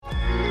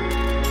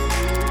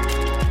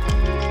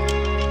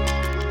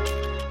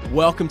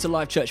Welcome to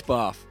Life Church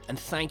Bath, and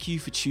thank you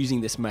for choosing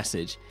this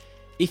message.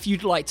 If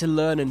you'd like to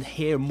learn and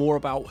hear more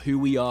about who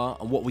we are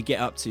and what we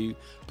get up to,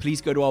 please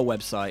go to our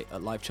website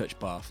at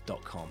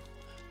lifechurchbath.com.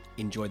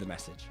 Enjoy the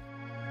message.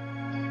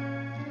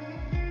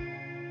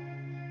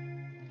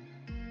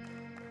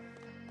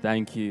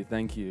 Thank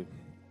you.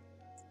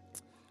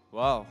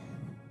 Wow.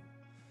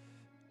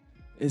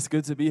 It's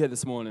good to be here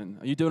this morning.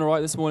 Are you doing all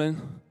right this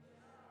morning?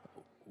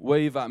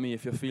 Wave at me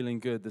if you're feeling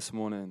good this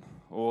morning.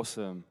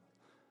 Awesome.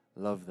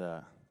 Love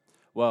that.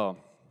 Well,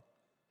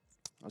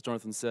 as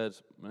Jonathan said,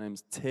 my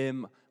name's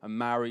Tim. I'm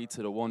married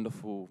to the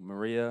wonderful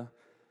Maria.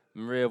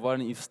 Maria, why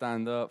don't you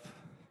stand up?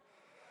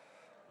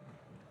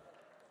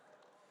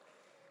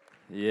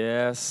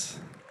 Yes.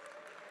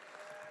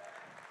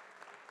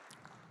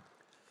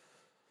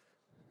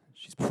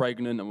 She's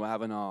pregnant and we're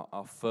having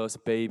our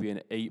first baby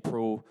in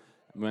April.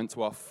 We went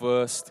to our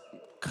first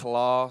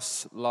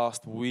class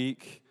last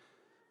week,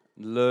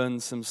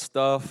 learned some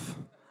stuff,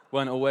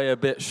 went away a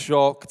bit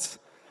shocked.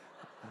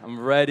 I'm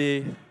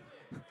ready.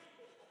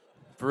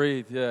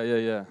 Breathe,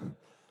 yeah.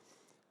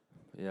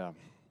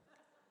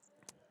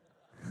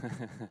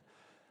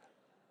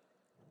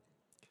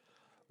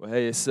 Well,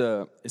 hey, it's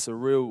a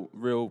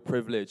real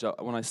privilege.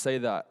 When I say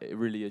that, it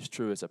really is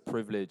true. It's a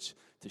privilege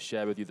to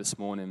share with you this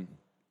morning.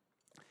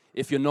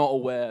 If you're not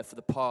aware, for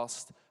the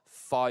past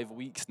 5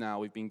 weeks now,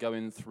 we've been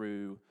going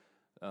through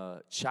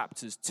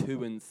chapters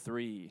 2 and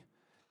 3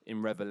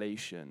 in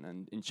Revelation.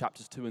 And in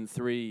chapters 2 and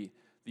 3,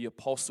 the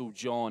Apostle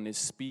John is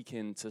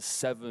speaking to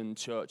 7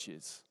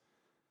 churches.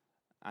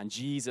 And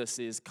Jesus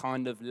is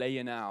kind of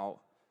laying out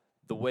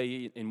the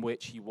way in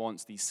which he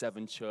wants these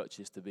 7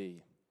 churches to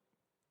be.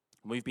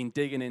 We've been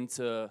digging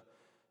into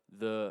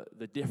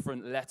the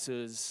different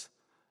letters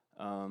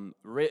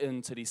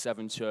written to these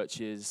 7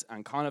 churches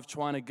and kind of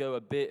trying to go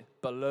a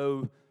bit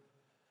below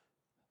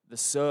the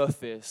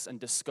surface and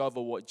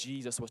discover what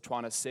Jesus was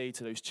trying to say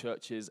to those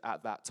churches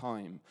at that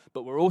time.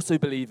 But we're also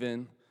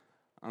believing,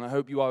 and I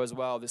hope you are as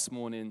well this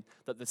morning,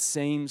 that the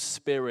same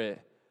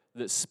Spirit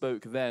that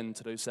spoke then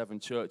to those 7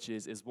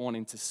 churches is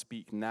wanting to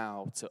speak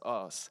now to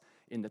us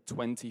in the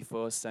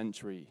 21st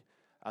century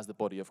as the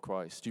body of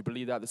Christ. Do you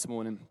believe that this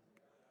morning?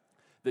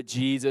 That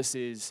Jesus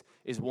is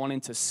wanting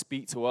to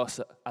speak to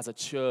us as a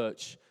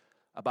church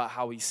about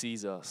how he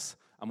sees us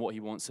and what he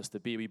wants us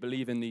to be. We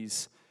believe in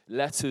these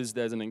letters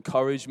there's an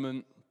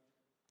encouragement,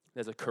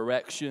 there's a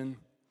correction,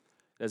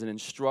 there's an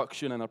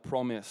instruction and a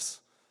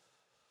promise,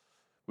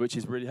 which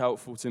is really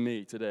helpful to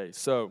me today.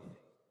 So,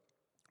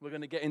 we're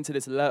going to get into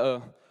this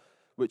letter,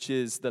 which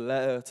is the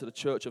letter to the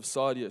church of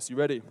Sardis. You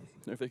ready? I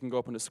don't know if they can go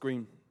up on the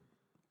screen.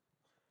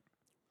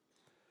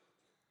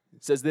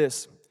 It says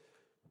this: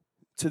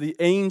 "To the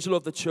angel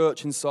of the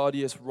church in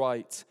Sardis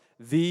write,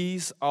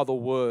 these are the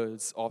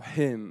words of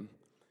him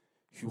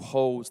who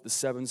holds the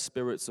 7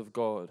 spirits of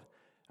God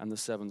and the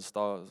 7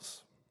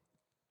 stars."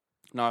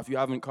 Now, if you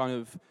haven't kind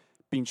of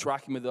been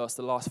tracking with us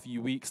the last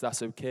few weeks,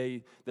 that's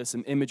okay. There's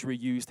some imagery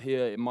used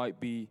here. It might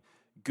be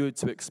good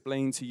to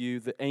explain to you.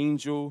 The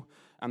angel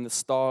and the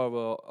star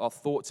are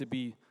thought to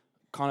be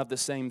kind of the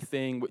same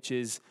thing, which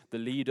is the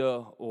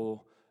leader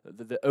or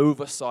the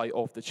oversight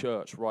of the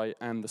church, right?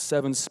 And the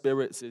 7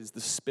 spirits is the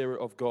Spirit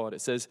of God.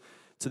 It says,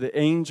 "To the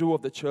angel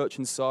of the church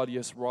in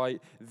Sardis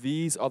write,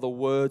 these are the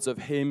words of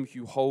him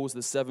who holds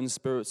the 7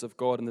 spirits of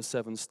God and the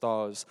 7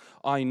 stars.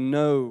 I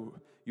know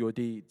your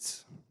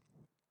deeds,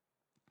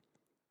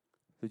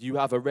 that you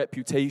have a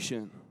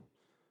reputation."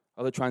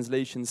 Other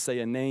translations say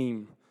a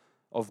name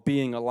of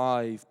being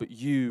alive, but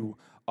you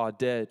are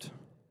dead.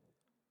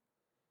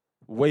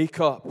 Wake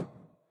up.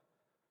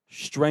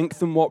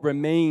 Strengthen what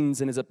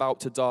remains and is about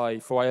to die,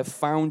 for I have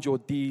found your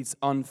deeds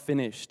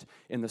unfinished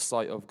in the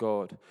sight of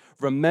God.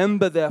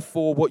 Remember,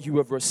 therefore, what you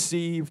have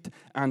received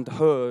and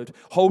heard.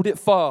 Hold it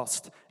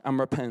fast and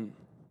repent.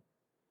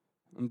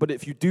 But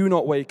if you do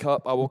not wake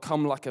up, I will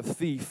come like a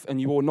thief,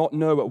 and you will not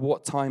know at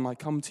what time I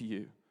come to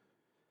you.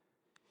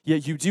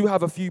 Yet you do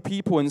have a few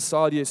people in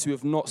Sardis who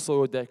have not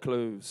soiled their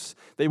clothes.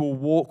 They will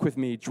walk with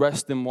me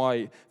dressed in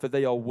white, for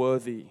they are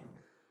worthy.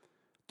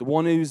 The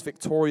one who is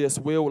victorious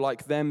will,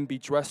 like them, be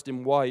dressed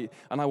in white,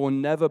 and I will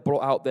never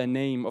blot out their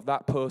name of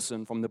that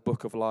person from the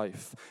book of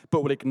life,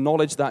 but will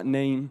acknowledge that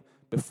name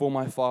before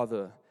my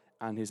Father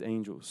and his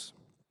angels.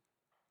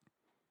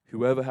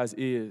 Whoever has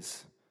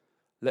ears,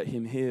 let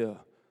him hear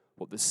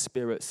what the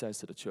Spirit says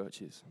to the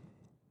churches."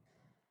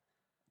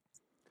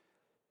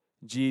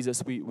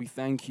 Jesus, we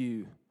thank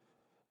you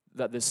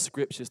that the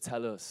scriptures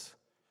tell us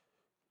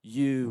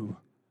you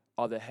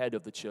are the head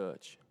of the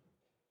church.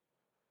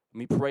 And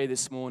we pray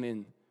this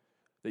morning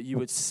that you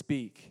would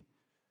speak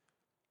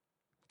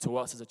to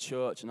us as a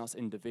church and us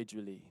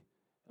individually.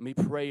 And we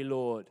pray,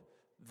 Lord,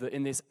 that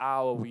in this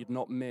hour we'd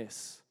not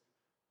miss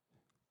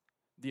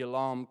the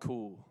alarm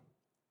call.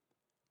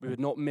 We would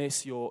not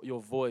miss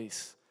your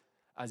voice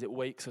as it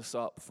wakes us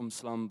up from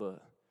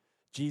slumber.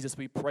 Jesus,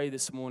 we pray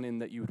this morning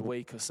that you would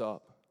wake us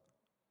up.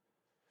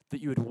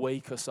 That you would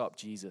wake us up,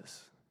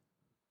 Jesus.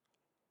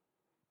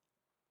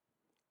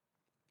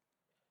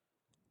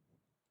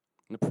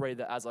 And I pray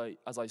that as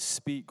I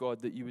speak,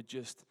 God, that you would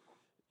just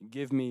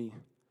Give me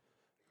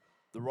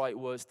the right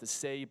words to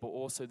say, but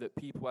also that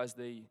people, as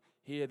they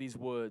hear these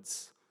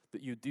words,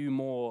 that you do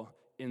more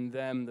in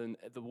them than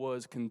the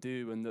words can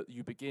do, and that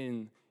you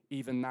begin,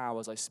 even now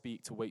as I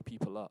speak, to wake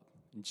people up.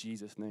 In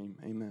Jesus' name,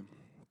 amen.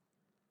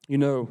 You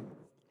know,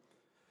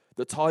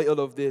 the title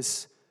of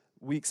this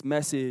week's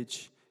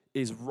message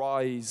is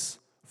Rise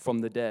from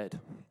the Dead.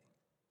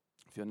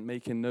 If you're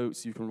making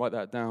notes, you can write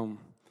that down.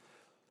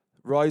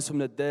 Rise from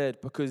the dead,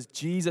 because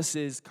Jesus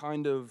is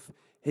kind of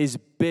his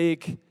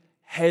big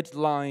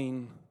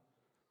headline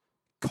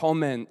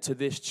comment to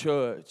this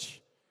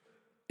church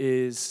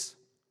is,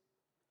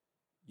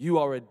 you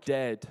are a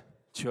dead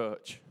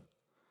church.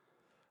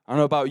 I don't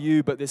know about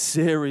you, but this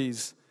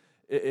series,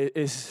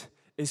 it's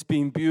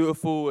been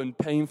beautiful and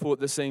painful at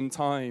the same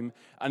time.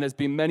 And there's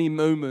been many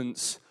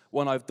moments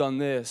when I've done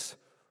this.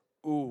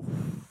 Ooh.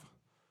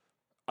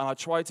 And I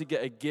tried to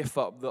get a GIF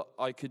up that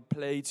I could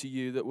play to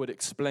you that would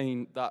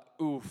explain that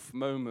oof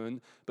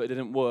moment, but it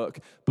didn't work.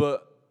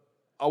 But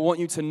I want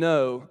you to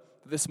know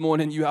that this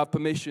morning you have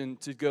permission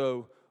to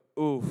go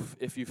oof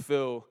if you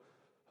feel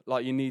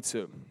like you need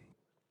to.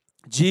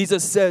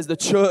 Jesus says, the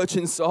church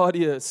in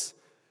Sardis,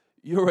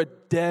 you're a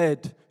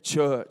dead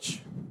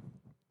church.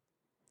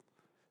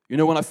 You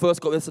know, when I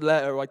first got this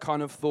letter, I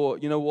kind of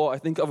thought, you know what, I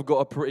think I've got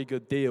a pretty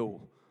good deal.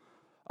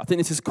 I think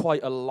this is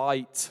quite a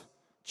light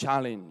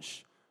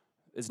challenge.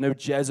 There's no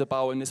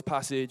Jezebel in this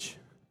passage.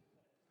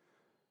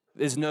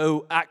 There's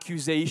no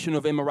accusation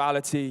of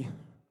immorality.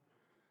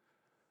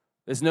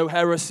 There's no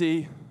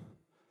heresy.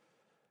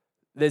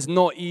 There's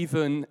not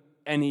even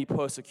any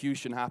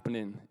persecution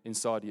happening in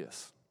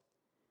Sardis.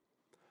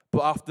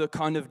 But after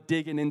kind of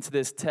digging into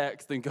this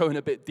text and going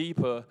a bit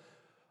deeper,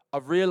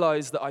 I've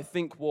realized that I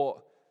think what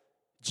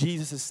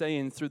Jesus is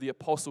saying through the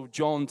Apostle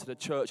John to the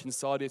church in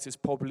Sardis is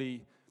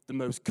probably the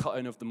most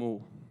cutting of them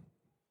all.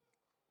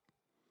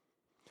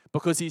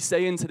 Because he's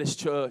saying to this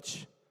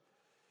church,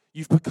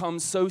 you've become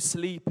so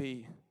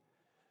sleepy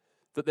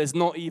that there's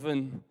not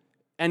even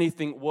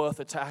anything worth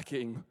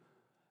attacking.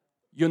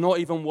 You're not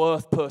even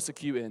worth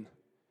persecuting.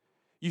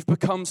 You've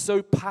become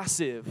so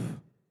passive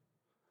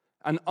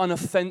and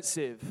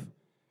unoffensive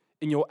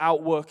in your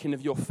outworking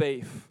of your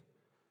faith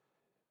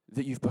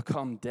that you've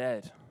become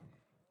dead.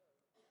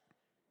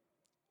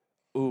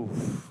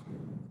 Oof.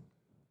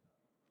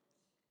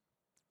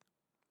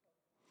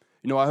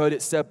 You know, I heard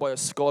it said by a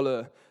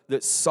scholar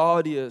that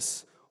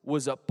Sardis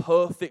was a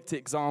perfect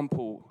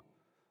example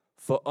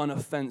for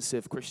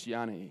unoffensive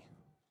Christianity.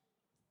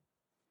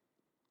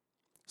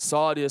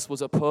 Sardis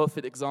was a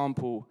perfect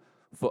example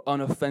for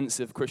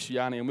unoffensive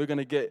Christianity. And we're going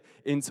to get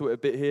into it a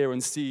bit here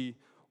and see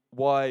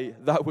why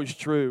that was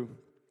true.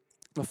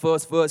 The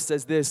first verse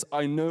says this: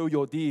 I know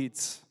your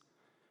deeds,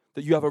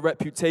 that you have a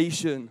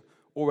reputation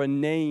or a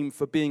name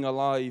for being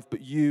alive,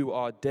 but you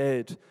are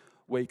dead.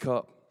 Wake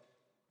up.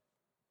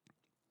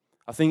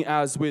 I think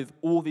as with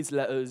all these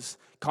letters,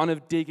 kind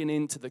of digging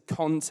into the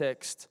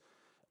context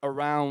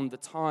around the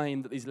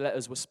time that these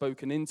letters were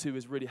spoken into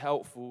is really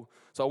helpful.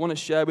 So I want to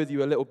share with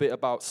you a little bit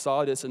about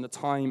Sardis and the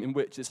time in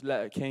which this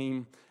letter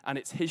came and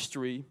its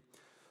history.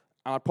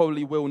 And I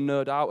probably will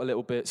nerd out a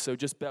little bit, so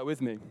just bear with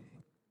me.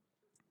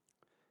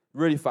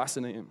 Really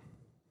fascinating.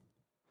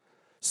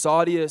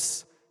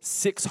 Sardis,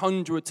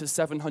 600 to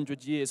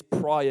 700 years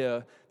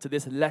prior to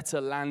this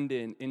letter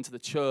landing into the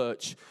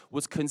church,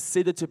 was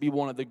considered to be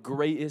one of the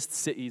greatest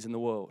cities in the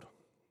world.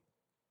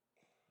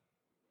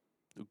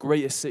 The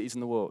greatest cities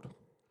in the world.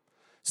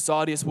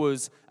 Sardis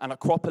was an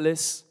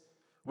acropolis,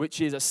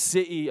 which is a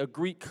city, a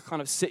Greek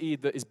kind of city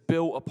that is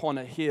built upon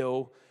a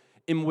hill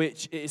in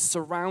which it is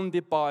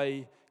surrounded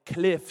by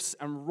cliffs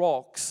and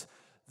rocks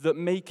that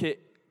make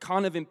it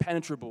kind of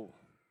impenetrable.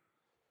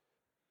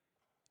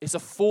 It's a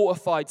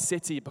fortified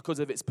city because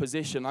of its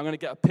position. I'm going to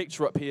get a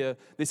picture up here.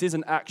 This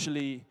isn't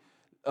actually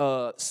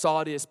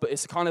Sardis, but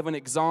it's kind of an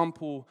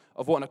example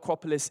of what an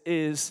acropolis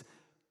is.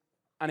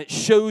 And it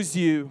shows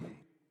you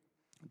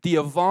the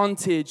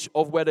advantage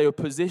of where they were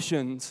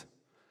positioned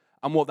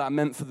and what that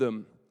meant for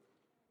them.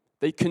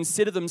 They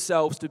consider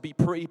themselves to be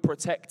pretty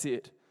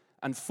protected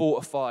and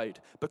fortified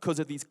because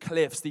of these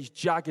cliffs, these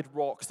jagged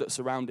rocks that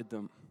surrounded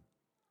them.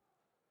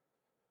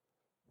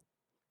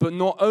 But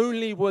not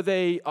only were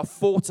they a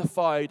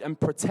fortified and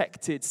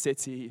protected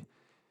city,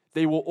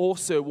 they were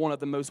also one of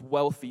the most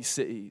wealthy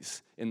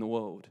cities in the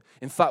world.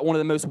 In fact, one of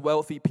the most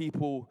wealthy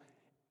people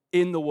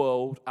in the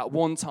world at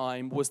one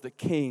time was the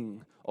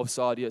king of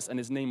Sardis, and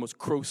his name was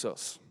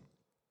Croesus.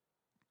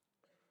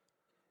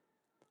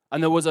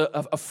 And there was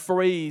a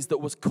phrase that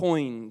was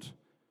coined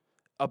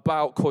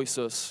about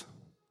Croesus,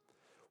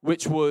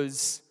 which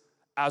was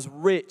as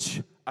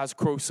rich as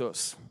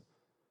Croesus.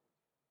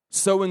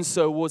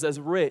 So-and-so was as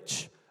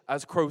rich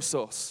as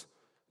Croesus.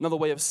 Another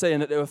way of saying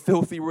that they were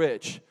filthy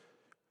rich.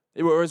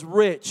 They were as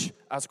rich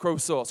as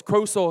Croesus.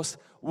 Croesus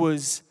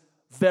was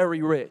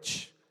very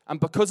rich. And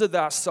because of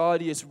that,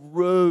 Sardis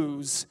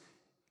rose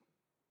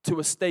to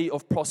a state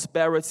of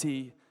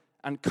prosperity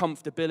and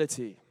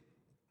comfortability.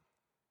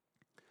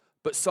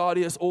 But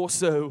Sardis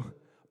also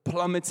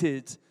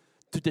plummeted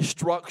to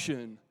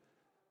destruction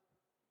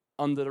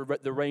under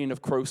the reign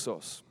of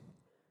Croesus.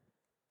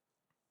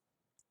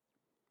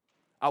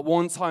 At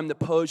one time, the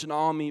Persian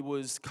army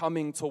was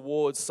coming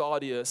towards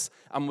Sardius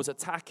and was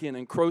attacking,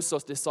 and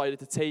Croesus decided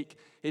to take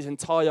his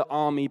entire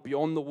army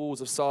beyond the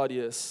walls of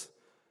Sardius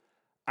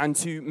and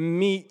to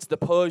meet the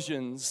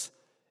Persians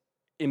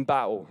in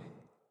battle.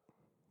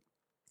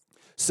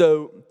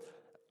 So,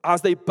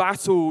 as they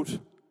battled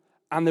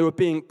and they were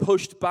being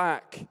pushed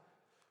back,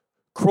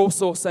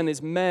 Croesus and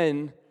his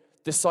men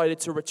decided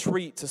to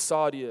retreat to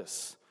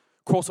Sardius.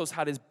 Croesus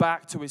had his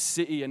back to his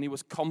city, and he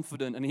was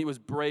confident and he was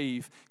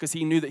brave because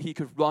he knew that he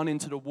could run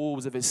into the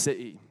walls of his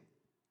city.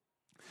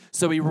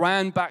 So he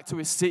ran back to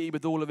his city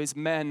with all of his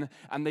men,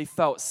 and they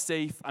felt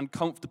safe and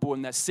comfortable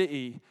in their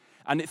city.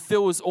 And it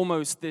feels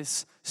almost,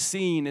 this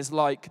scene is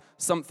like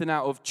something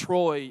out of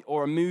Troy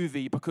or a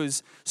movie,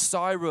 because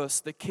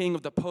Cyrus, the king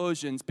of the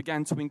Persians,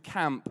 began to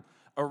encamp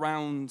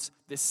around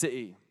this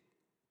city.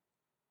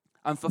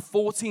 And for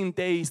 14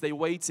 days they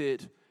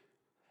waited.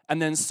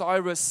 And then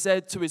Cyrus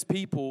said to his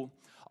people,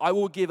 I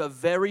will give a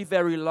very,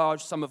 very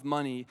large sum of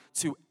money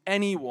to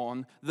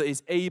anyone that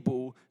is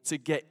able to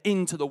get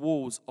into the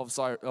walls of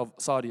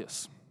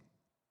Sardius.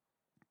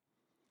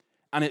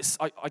 And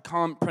I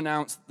can't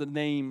pronounce the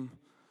name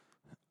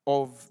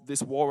of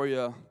this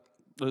warrior.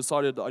 I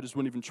decided that I just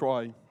wouldn't even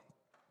try.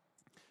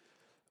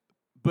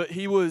 But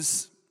he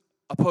was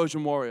a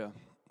Persian warrior.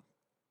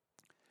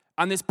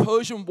 And this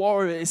Persian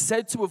warrior is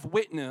said to have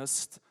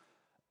witnessed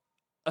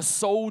a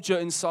soldier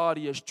in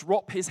Sardius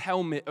drop his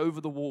helmet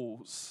over the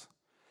walls.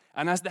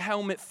 And as the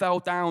helmet fell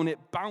down, it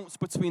bounced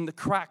between the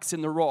cracks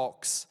in the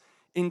rocks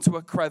into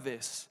a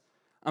crevice.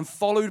 And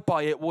followed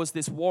by it was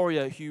this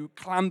warrior who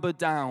clambered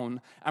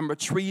down and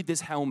retrieved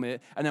his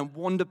helmet and then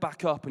wandered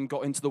back up and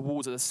got into the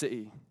walls of the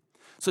city.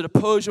 So the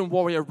Persian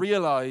warrior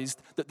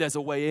realized that there's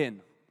a way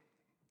in.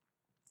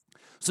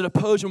 So the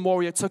Persian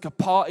warrior took a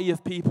party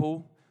of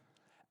people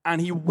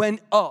and he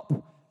went up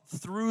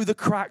through the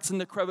cracks and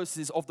the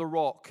crevices of the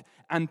rock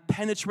and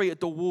penetrated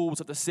the walls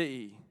of the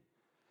city.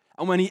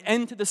 And when he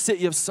entered the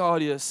city of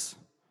Sardius,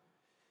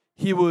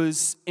 he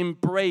was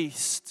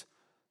embraced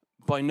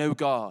by no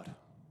guard,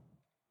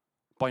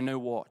 by no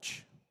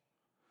watch.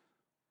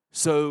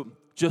 So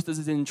just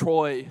as in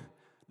Troy,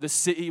 the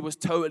city was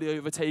totally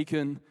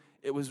overtaken,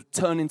 it was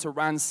turned into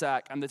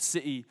ransack, and the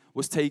city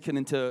was taken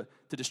into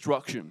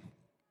destruction.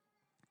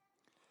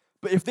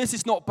 But if this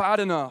is not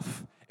bad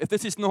enough, if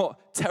this is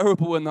not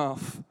terrible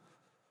enough,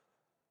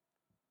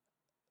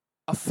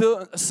 a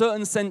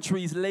certain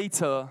centuries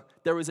later,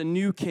 there is a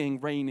new king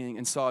reigning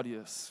in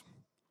Sardius.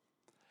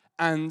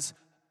 And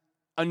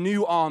a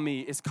new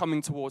army is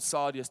coming towards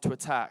Sardius to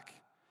attack.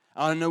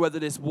 I don't know whether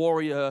this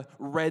warrior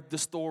read the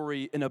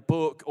story in a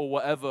book or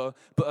whatever,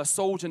 but a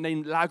soldier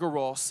named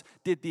Lagaros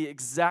did the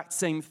exact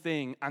same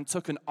thing and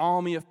took an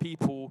army of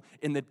people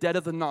in the dead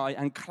of the night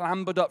and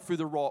clambered up through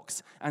the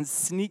rocks and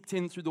sneaked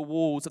in through the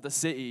walls of the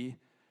city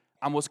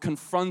and was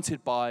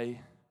confronted by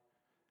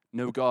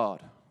no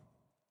guard.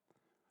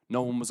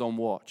 No one was on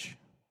watch.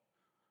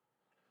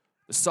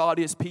 The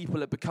Sardius people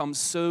had become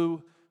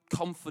so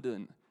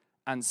confident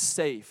and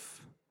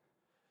safe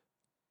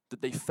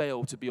that they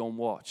failed to be on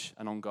watch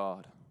and on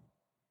guard.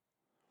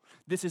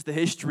 This is the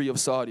history of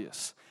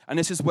Sardius. And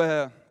this is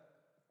where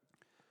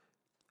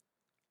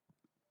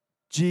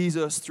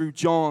Jesus, through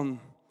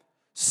John,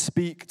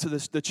 speak to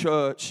the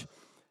church.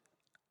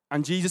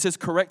 And Jesus is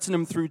correcting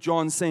them through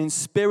John, saying,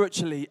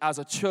 spiritually, as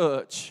a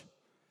church,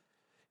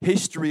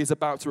 history is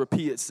about to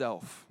repeat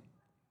itself.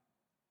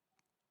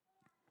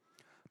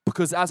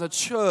 Because as a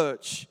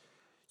church,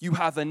 you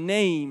have a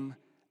name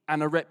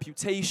and a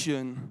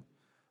reputation,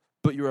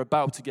 but you're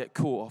about to get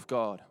caught off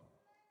guard.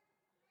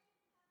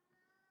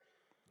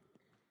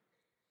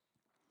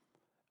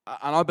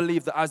 And I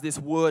believe that as this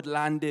word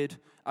landed,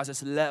 as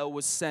this letter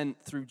was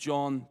sent through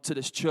John to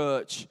this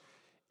church,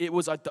 it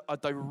was a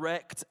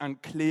direct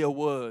and clear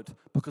word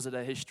because of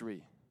their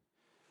history.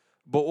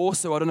 But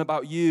also, I don't know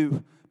about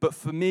you, but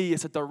for me,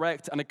 it's a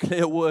direct and a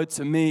clear word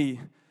to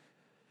me.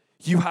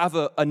 You have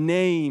a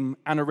name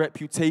and a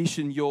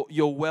reputation.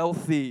 You're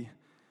wealthy.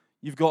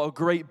 You've got a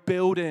great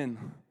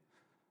building.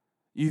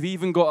 You've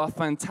even got a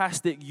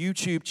fantastic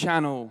YouTube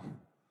channel.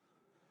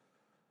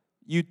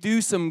 You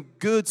do some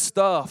good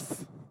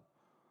stuff.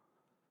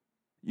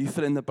 You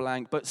fill in the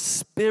blank. But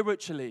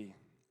spiritually,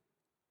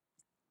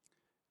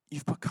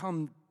 you've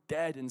become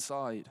dead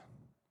inside.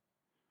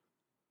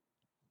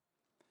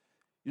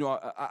 You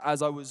know,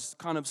 as I was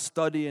kind of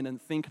studying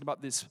and thinking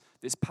about this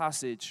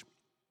passage,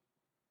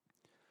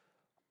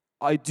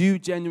 I do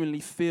genuinely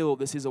feel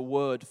this is a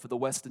word for the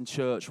Western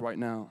church right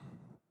now.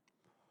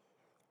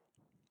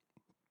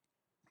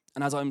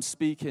 And as I'm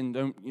speaking,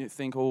 don't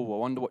think, oh, I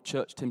wonder what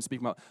church Tim's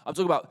speaking about. I'm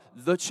talking about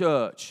the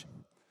church.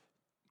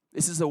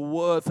 This is a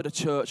word for the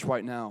church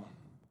right now.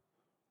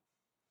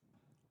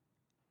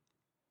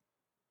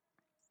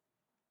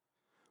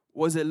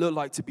 What does it look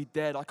like to be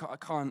dead? I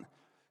can't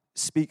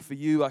speak for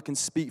you. I can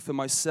speak for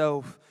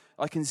myself.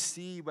 I can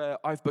see where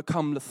I've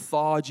become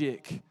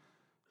lethargic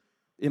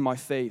in my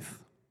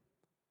faith.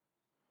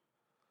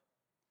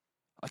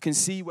 can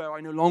see where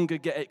I no longer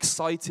get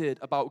excited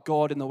about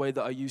God in the way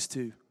that I used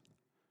to.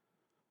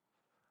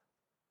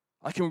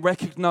 I can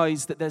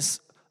recognize that there's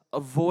a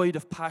void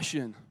of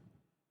passion.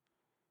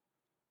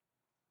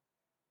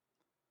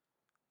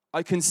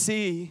 I can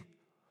see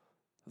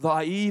that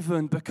I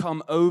even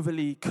become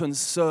overly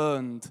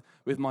concerned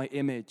with my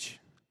image.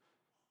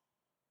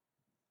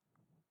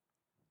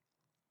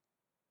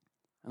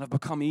 And I've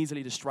become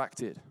easily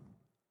distracted.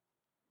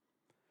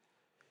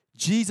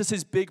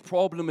 Jesus' big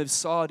problem with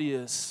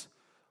Sardius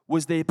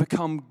was they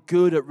become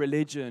good at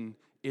religion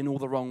in all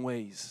the wrong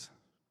ways.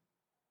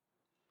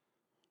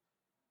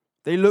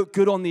 They looked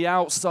good on the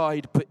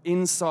outside, but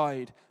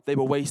inside they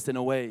were wasting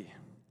away.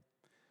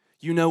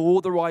 You know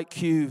all the right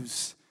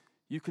cues.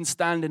 You can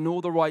stand in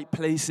all the right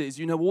places.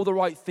 You know all the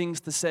right things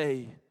to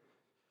say.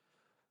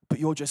 But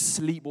you're just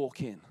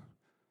sleepwalking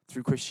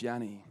through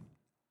Christianity.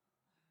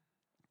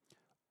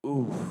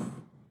 Ooh.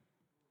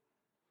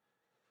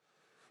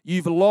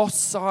 You've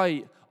lost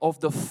sight of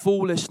the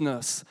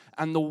foolishness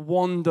and the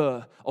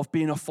wonder of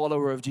being a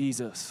follower of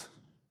Jesus.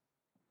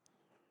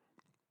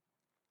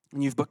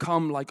 And you've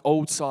become like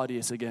old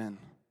Sardius again.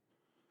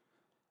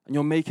 And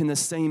you're making the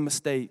same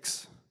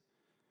mistakes.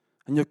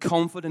 And you're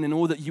confident in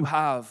all that you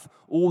have,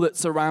 all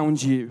that's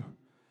around you.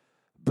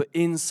 But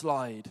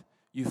inside,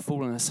 you've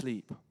fallen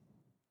asleep.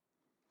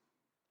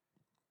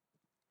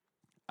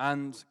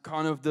 And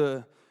kind of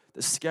the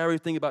scary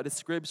thing about the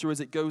scripture is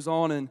it goes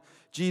on and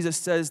Jesus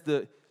says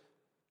that,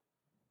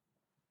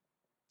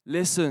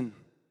 listen,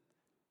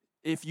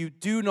 if you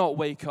do not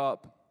wake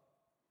up,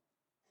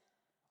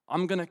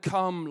 I'm going to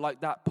come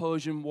like that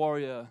Persian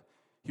warrior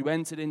who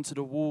entered into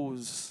the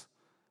walls.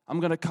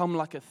 I'm going to come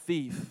like a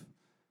thief.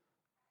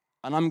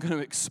 And I'm going to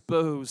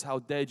expose how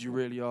dead you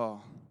really are.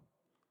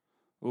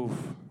 Oof.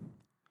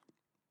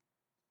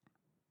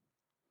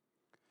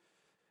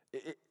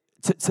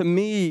 To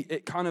me,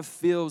 it kind of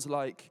feels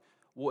like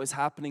what is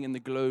happening in the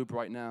globe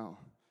right now.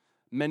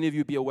 Many of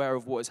you be aware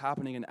of what is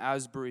happening in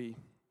Asbury.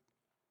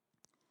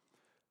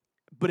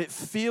 But it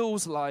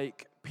feels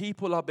like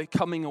people are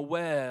becoming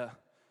aware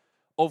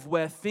of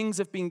where things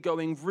have been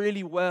going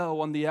really well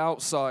on the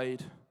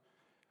outside,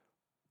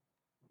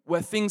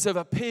 where things have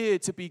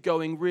appeared to be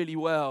going really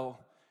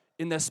well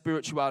in their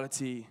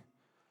spirituality,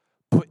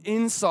 but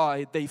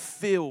inside they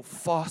feel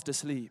fast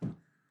asleep.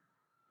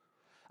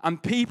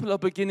 And people are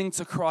beginning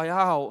to cry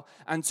out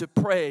and to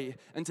pray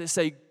and to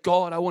say,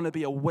 God, I want to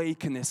be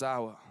awake in this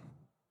hour.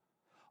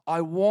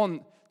 I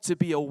want to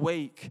be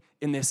awake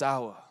in this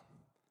hour.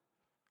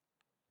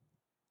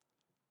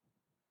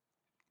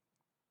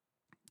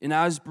 In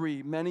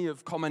Asbury, many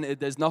have commented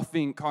there's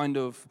nothing kind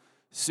of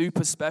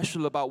super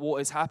special about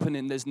what is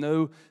happening. There's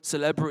no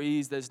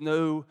celebrities, there's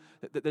no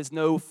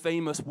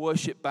famous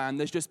worship band.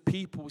 There's just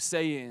people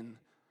saying,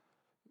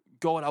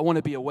 God, I want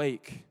to be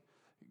awake.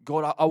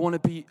 God, I want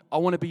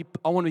to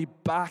be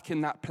back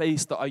in that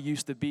place that I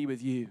used to be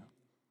with you.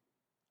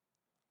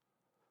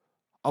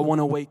 I want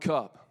to wake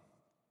up.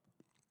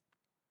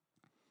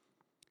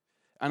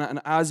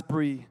 And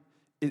Asbury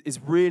is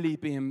really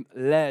being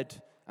led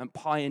and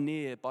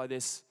pioneered by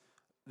this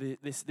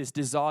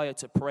desire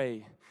to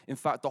pray. In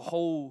fact, the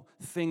whole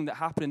thing that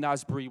happened in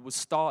Asbury was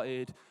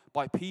started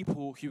by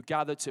people who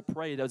gathered to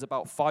pray. There was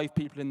about 5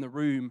 people in the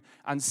room,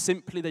 and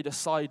simply they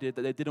decided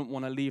that they didn't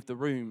want to leave the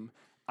room,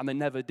 and they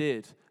never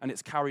did. And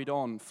it's carried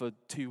on for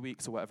 2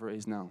 weeks or whatever it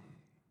is now.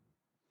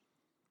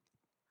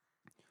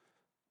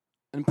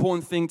 An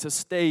important thing to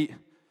state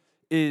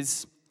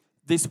is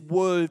this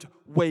word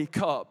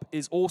wake up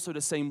is also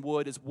the same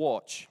word as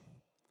watch.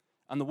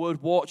 And the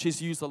word watch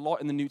is used a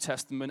lot in the New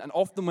Testament. And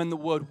often when the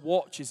word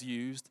watch is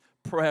used,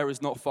 prayer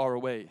is not far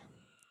away.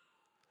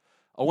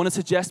 I want to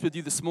suggest with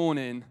you this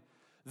morning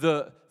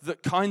that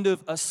kind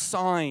of a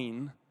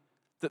sign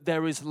that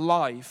there is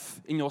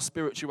life in your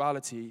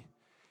spirituality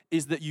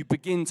is that you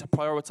begin to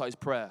prioritize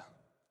prayer.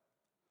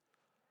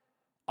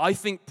 I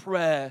think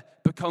prayer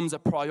becomes a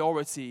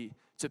priority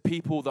to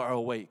people that are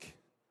awake.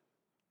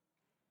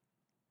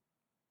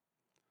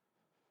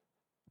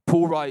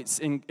 Paul writes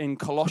in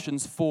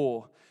Colossians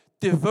 4,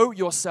 devote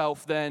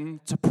yourself then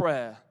to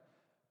prayer,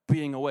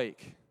 being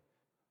awake,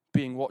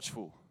 being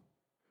watchful.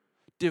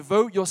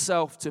 Devote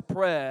yourself to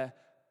prayer,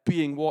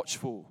 being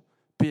watchful,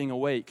 being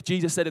awake.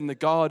 Jesus said in the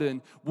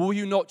garden, will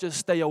you not just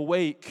stay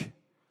awake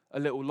a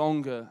little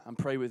longer and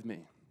pray with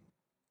me?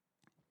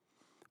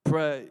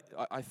 Prayer,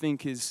 I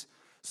think, is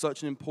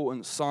such an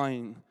important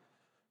sign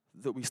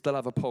that we still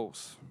have a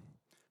pulse.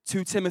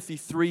 2 Timothy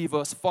 3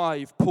 verse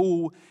 5,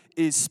 Paul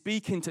is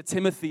speaking to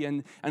Timothy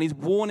and he's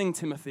warning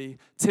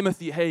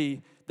Timothy,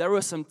 hey, there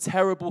are some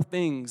terrible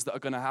things that are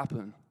going to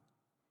happen.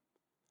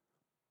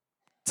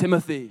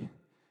 Timothy,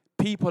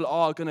 people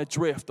are going to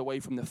drift away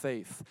from the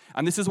faith.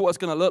 And this is what it's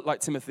going to look like,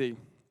 Timothy.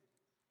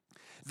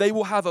 They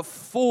will have a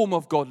form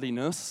of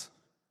godliness,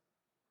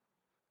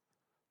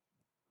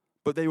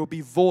 but they will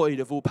be void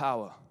of all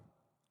power.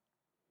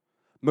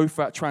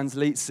 Mofat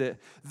translates it,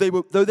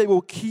 though they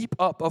will keep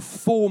up a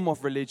form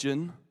of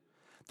religion,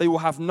 they will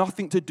have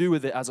nothing to do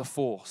with it as a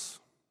force.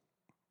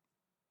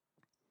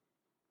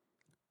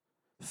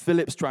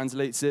 Phillips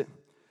translates it,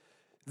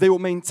 they will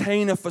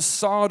maintain a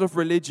facade of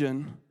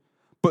religion,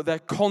 but their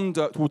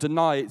conduct will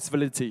deny its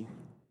validity.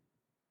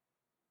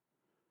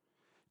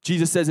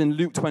 Jesus says in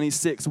Luke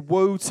 26,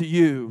 woe to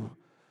you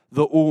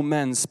that all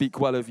men speak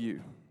well of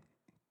you.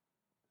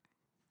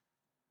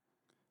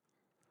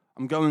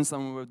 I'm going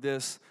somewhere with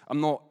this.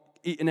 I'm not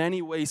in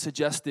any way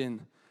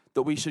suggesting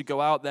that we should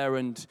go out there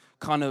and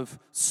kind of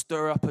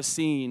stir up a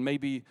scene,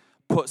 maybe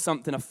put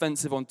something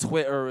offensive on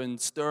Twitter and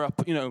stir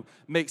up,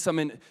 make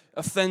something,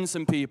 offend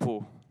some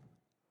people.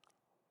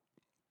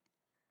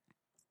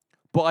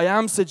 But I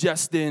am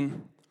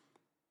suggesting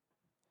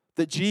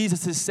that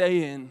Jesus is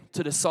saying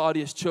to the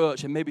Sardis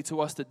church, and maybe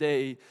to us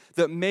today,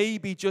 that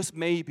maybe, just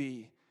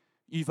maybe,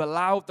 you've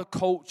allowed the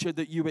culture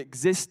that you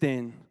exist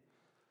in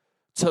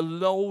to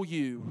lull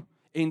you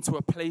into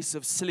a place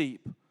of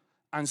sleep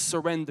and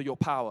surrender your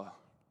power.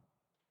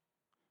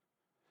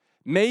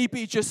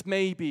 Maybe, just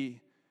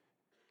maybe,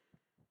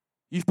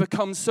 you've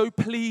become so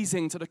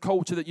pleasing to the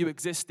culture that you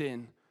exist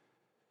in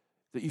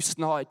that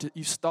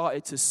you've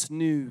started to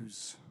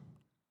snooze.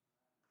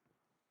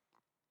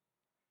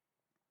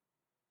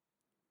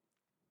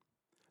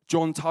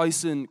 John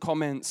Tyson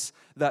comments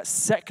that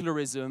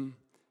secularism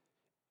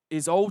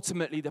is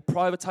ultimately the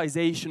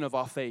privatization of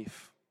our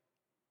faith.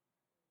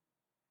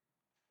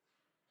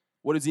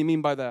 What does he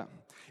mean by that?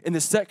 In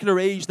the secular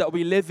age that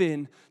we live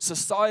in,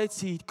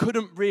 society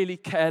couldn't really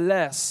care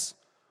less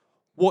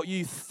what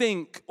you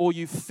think or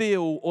you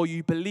feel or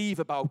you believe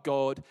about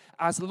God,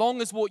 as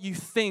long as what you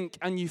think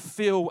and you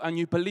feel and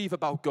you believe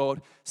about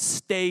God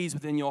stays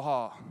within your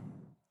heart.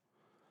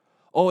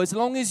 Or as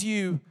long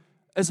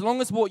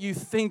as what you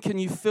think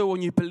and you feel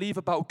and you believe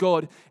about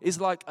God is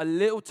like a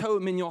little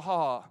totem in your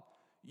heart,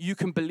 you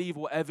can believe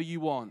whatever you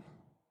want.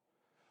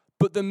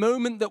 But the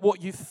moment that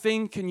what you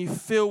think and you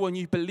feel and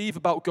you believe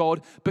about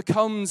God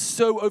becomes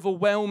so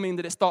overwhelming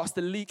that it starts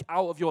to leak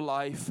out of your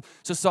life,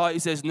 society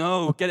says,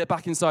 no, get it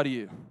back inside of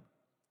you.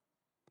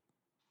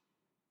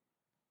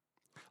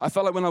 I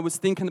felt like when I was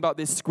thinking about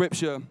this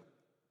scripture,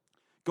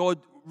 God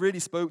really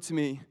spoke to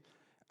me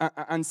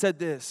and said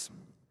this.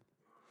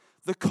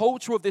 The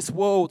culture of this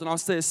world, and I'll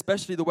say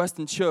especially the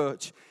Western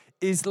church,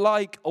 is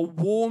like a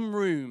warm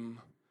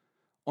room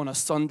on a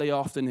Sunday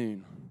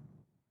afternoon.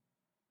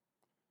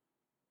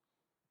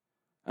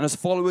 And as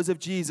followers of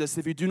Jesus,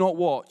 if you do not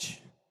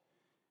watch,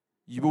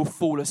 you will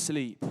fall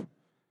asleep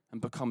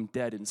and become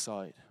dead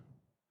inside.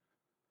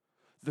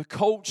 The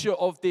culture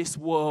of this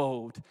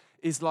world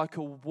is like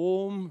a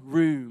warm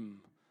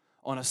room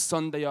on a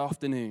Sunday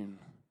afternoon.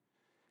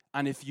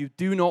 And if you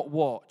do not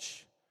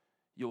watch,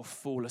 you'll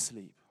fall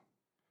asleep.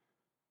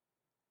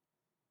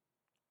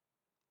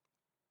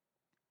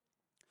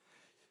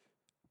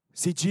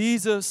 See,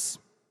 Jesus,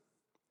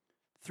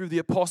 through the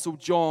Apostle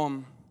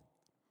John,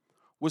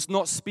 was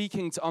not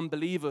speaking to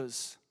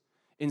unbelievers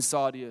in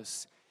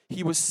Sardis.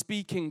 He was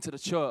speaking to the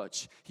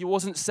church. He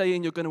wasn't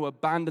saying you're going to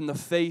abandon the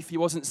faith. He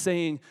wasn't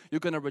saying you're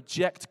going to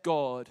reject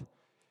God.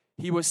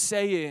 He was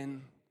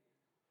saying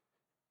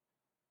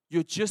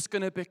you're just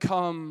going to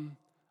become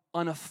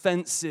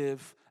unoffensive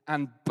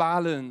and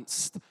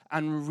balanced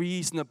and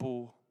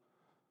reasonable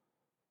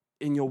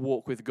in your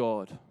walk with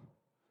God.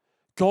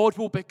 God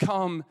will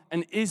become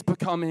and is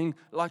becoming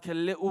like a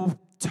little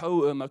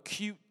totem, a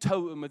cute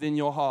totem within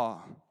your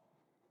heart.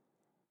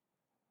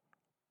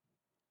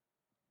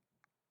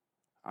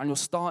 And you're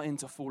starting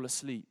to fall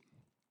asleep.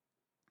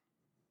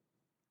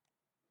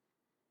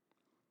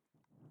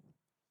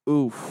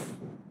 Oof.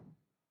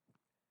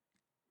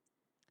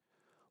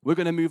 We're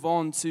going to move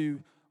on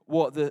to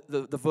what the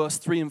verse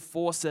 3 and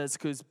 4 says,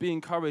 because be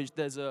encouraged,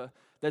 there's an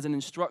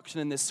instruction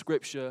in this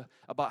scripture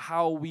about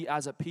how we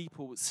as a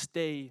people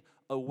stay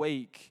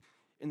awake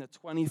in the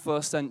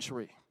 21st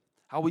century,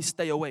 how we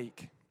stay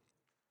awake.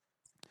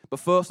 But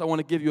first, I want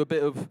to give you a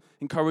bit of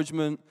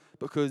encouragement,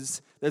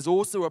 because there's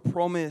also a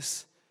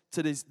promise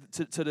to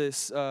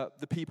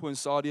the people in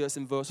Sardis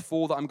in verse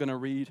 4 that I'm going to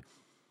read.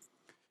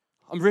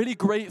 I'm really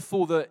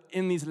grateful that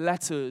in these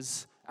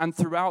letters and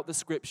throughout the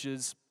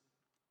scriptures,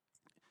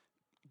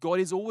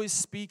 God is always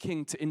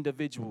speaking to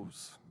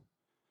individuals.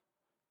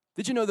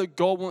 Did you know that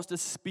God wants to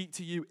speak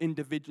to you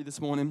individually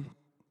this morning?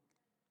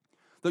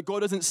 That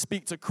God doesn't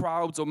speak to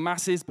crowds or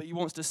masses, but he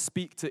wants to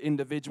speak to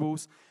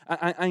individuals.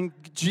 And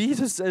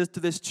Jesus says to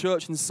this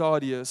church in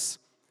Sardis,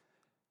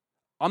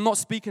 I'm not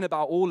speaking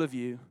about all of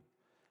you,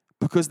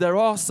 because there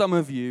are some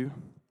of you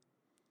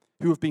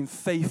who have been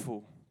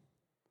faithful,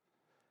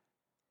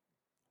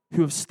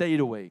 who have stayed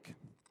awake.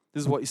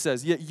 This is what he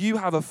says. Yet you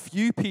have a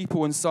few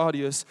people in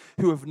Sardis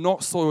who have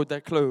not soiled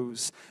their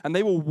clothes, and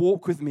they will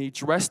walk with me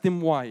dressed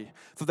in white,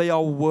 for they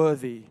are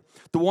worthy.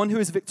 The one who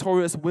is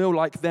victorious will,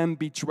 like them,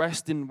 be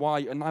dressed in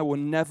white, and I will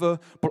never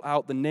blot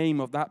out the name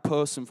of that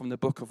person from the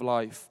book of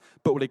life,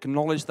 but will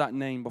acknowledge that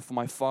name before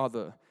my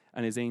Father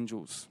and his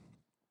angels.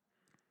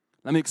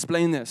 Let me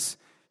explain this.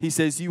 He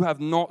says, you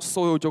have not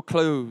soiled your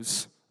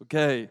clothes.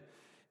 Okay.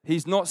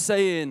 He's not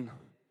saying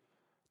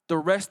the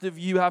rest of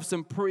you have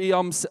some pretty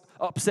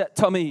upset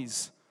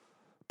tummies,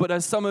 but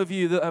there's some of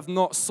you that have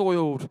not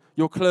soiled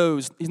your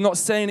clothes. He's not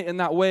saying it in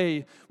that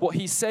way. What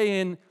he's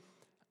saying,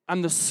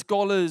 and the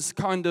scholars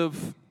kind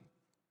of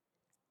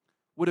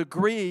would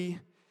agree,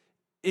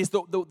 is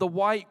the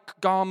white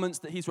garments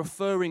that he's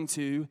referring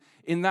to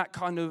in that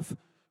kind of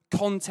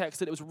context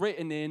that it was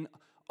written in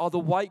are the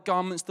white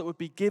garments that would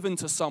be given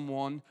to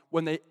someone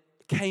when they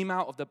came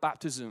out of the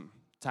baptism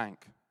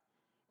tank,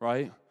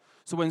 right?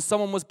 So when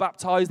someone was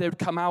baptized, they would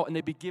come out and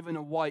they'd be given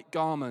a white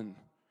garment.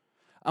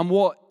 And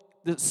what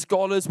the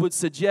scholars would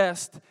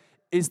suggest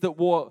is that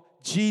what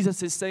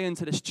Jesus is saying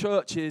to this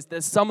church is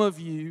there's some of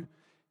you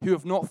who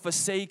have not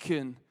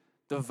forsaken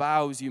the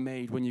vows you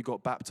made when you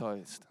got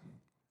baptized.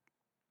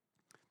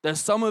 There's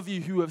some of you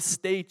who have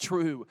stayed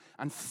true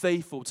and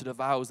faithful to the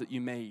vows that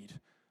you made.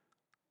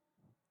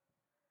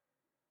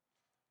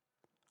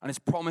 And his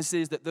promise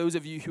is that those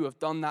of you who have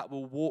done that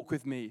will walk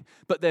with me.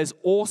 But there's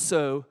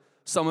also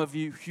some of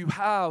you who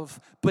have,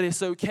 but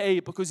it's okay,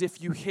 because if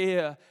you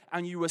hear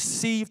and you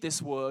receive this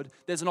word,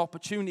 there's an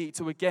opportunity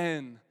to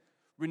again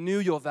renew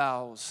your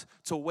vows,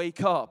 to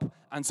wake up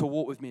and to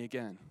walk with me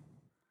again.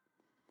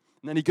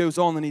 And then he goes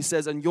on and he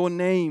says, and your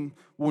name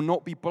will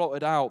not be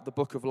blotted out, the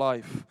book of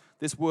life.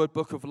 This word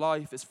book of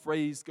life, this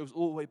phrase goes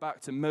all the way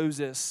back to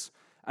Moses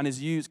and is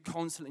used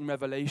constantly in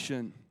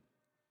Revelation,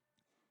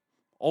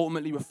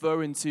 ultimately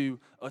referring to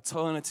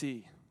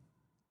eternity.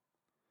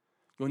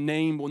 Your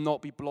name will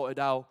not be blotted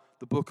out,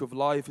 the book of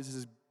life. This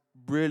is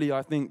really,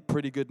 I think,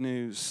 pretty good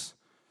news.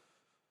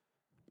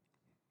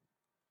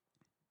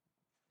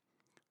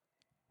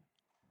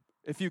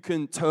 If you've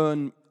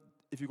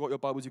got your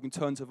Bibles, you can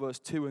turn to verse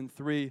 2 and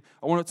 3.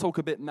 I want to talk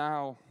a bit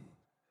now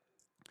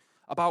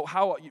about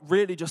how,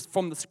 really just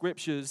from the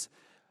scriptures,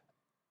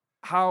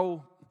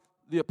 how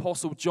the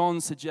Apostle John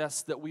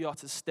suggests that we are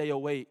to stay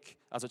awake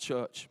as a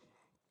church.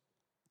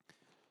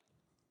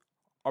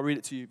 I'll read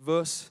it to you.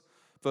 Verse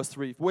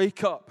 3.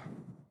 Wake up.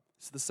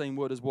 It's the same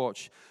word as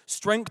watch.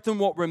 Strengthen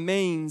what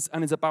remains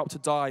and is about to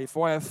die,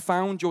 for I have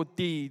found your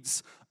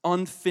deeds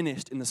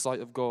unfinished in the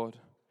sight of God.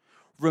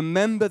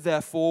 Remember,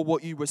 therefore,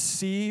 what you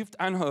received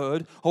and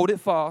heard, hold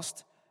it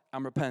fast,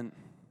 and repent.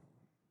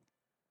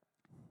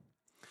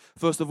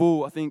 First of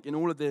all, I think in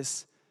all of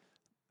this,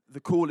 the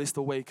call is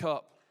to wake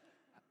up.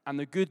 And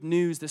the good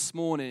news this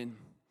morning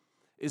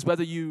is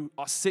whether you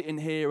are sitting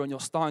here and you're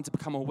starting to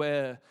become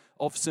aware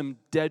of some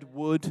dead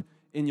wood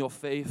in your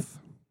faith,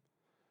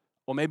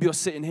 or maybe you're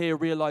sitting here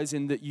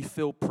realizing that you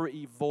feel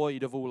pretty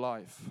void of all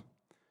life.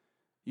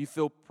 You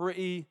feel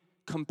pretty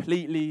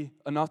completely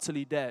and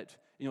utterly dead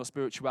in your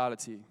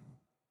spirituality.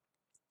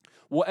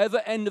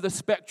 Whatever end of the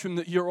spectrum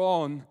that you're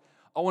on,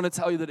 I want to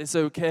tell you that it's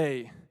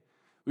okay.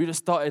 We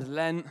just started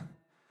Lent,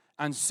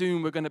 and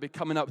soon we're going to be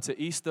coming up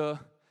to Easter.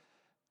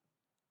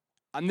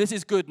 And this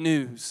is good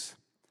news,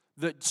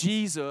 that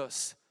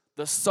Jesus,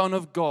 the Son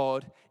of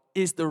God,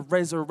 is the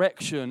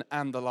resurrection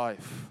and the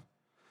life.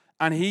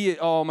 And he,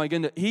 oh my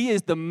goodness, he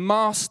is the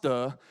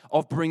master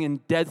of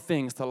bringing dead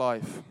things to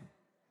life.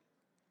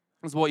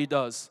 That's what he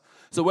does.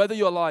 So whether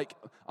you're like,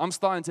 I'm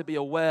starting to be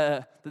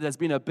aware that there's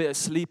been a bit of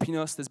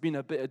sleepiness, there's been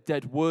a bit of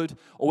dead wood,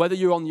 or whether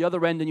you're on the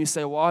other end and you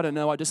say, well, I don't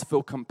know, I just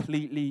feel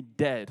completely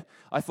dead.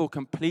 I feel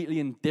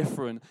completely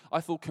indifferent. I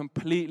feel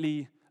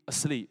completely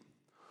asleep.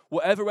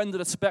 Whatever end of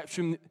the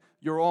spectrum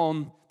you're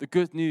on, the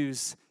good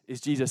news is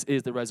Jesus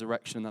is the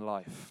resurrection and the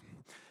life.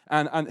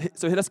 And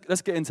so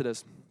let's get into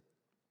this.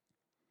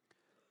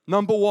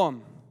 Number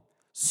one,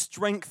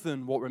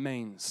 strengthen what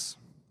remains.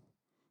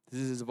 This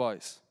is his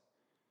advice.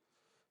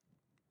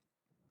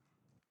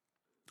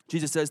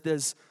 Jesus says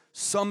there's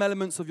some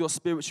elements of your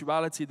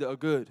spirituality that are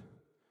good,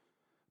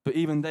 but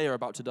even they are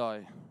about to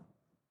die.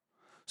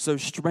 So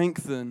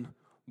strengthen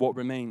what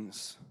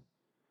remains.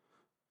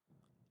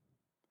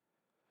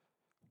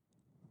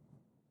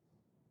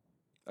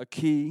 A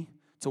key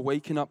to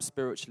waking up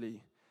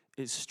spiritually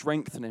is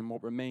strengthening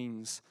what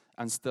remains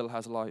and still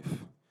has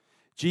life.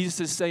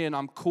 Jesus is saying,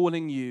 I'm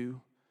calling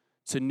you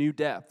to new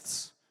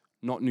depths,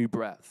 not new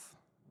breadth.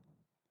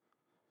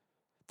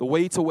 The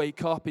way to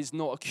wake up is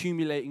not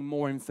accumulating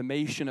more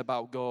information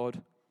about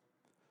God,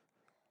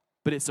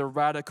 but it's a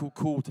radical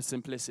call to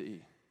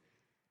simplicity,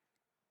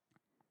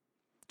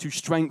 to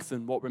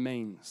strengthen what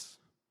remains.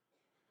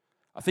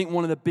 I think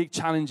one of the big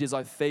challenges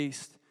I've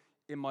faced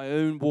in my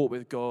own walk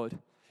with God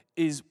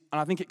is,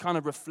 and I think it kind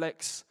of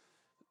reflects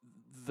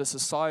the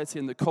society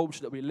and the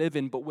culture that we live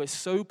in, but we're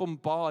so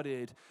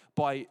bombarded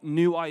by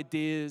new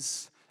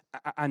ideas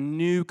and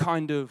new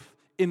kind of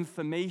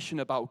information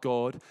about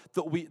God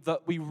that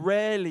we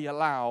rarely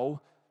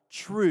allow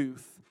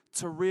truth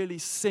to really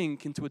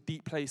sink into a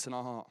deep place in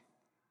our heart.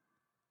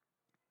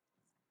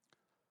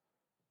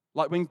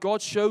 Like when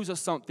God shows us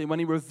something, when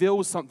he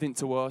reveals something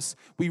to us,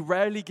 we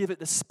rarely give it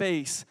the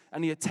space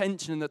and the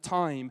attention and the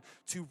time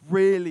to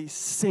really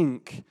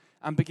sink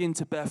and begin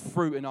to bear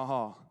fruit in our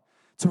heart.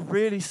 To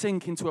really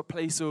sink into a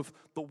place of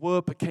the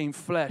Word became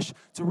flesh.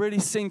 To really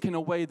sink in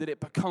a way that it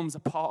becomes a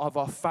part of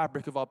our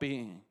fabric of our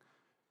being.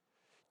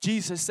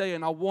 Jesus is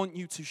saying, I want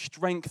you to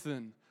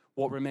strengthen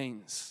what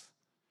remains.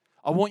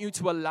 I want you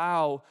to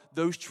allow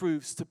those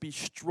truths to be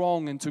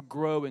strong and to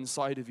grow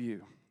inside of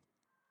you.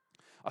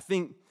 I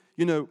think,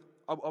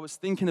 I was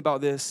thinking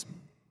about this,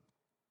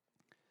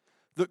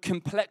 that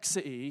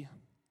complexity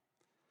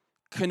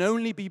can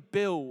only be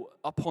built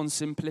upon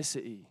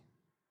simplicity.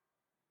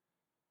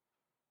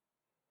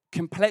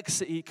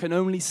 Complexity can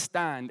only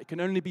stand, it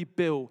can only be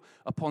built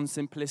upon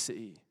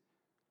simplicity.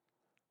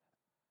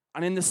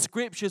 And in the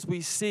scriptures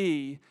we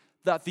see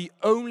that the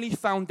only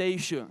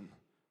foundation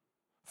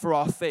for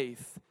our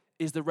faith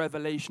is the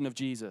revelation of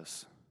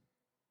Jesus.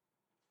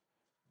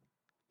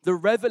 The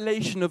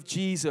revelation of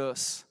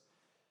Jesus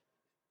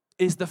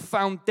is the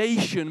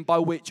foundation by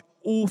which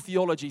all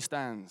theology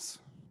stands.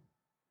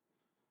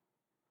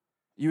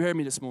 You hear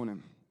me this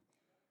morning?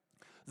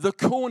 The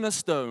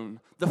cornerstone,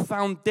 the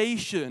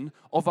foundation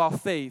of our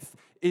faith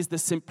is the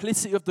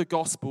simplicity of the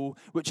gospel,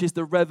 which is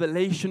the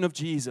revelation of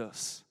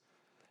Jesus.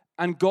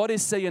 And God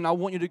is saying, I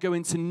want you to go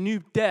into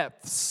new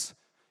depths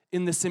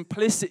in the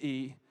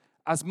simplicity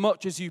as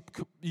much as you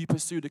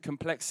pursue the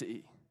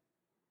complexity.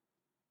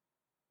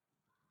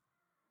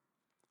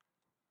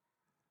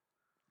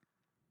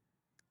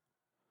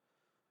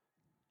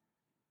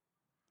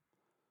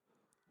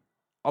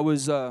 I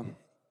was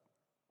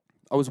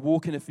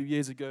walking a few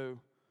years ago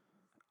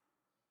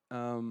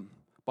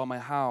by my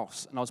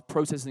house, and I was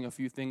processing a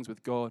few things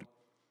with God.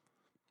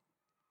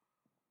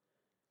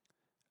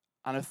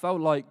 And I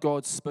felt like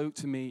God spoke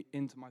to me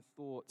into my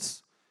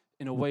thoughts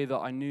in a way that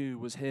I knew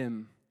was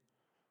Him.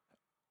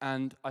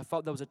 And I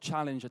felt there was a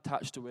challenge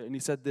attached to it. And He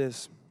said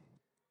this: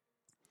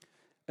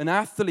 an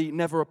athlete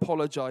never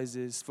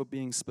apologizes for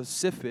being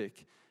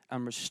specific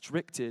and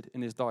restricted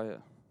in his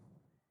diet.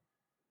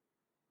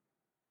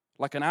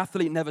 Like an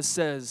athlete never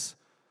says,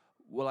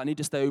 well, I need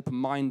to stay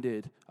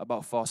open-minded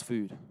about fast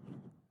food.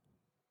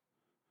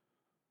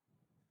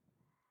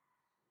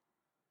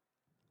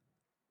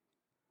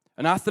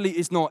 An athlete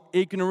is not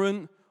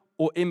ignorant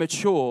or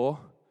immature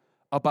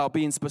about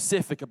being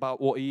specific about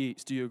what he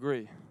eats. Do you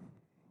agree?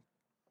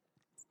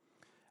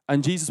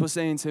 And Jesus was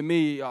saying to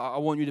me, I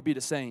want you to be the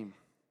same.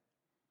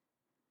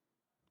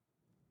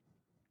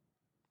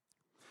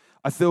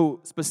 I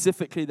feel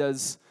specifically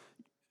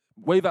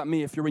wave at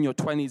me if you're in your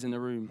 20s in the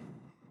room.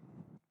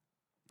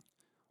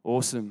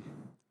 Awesome.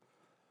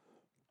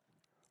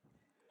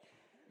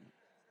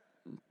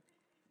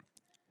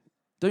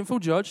 Don't feel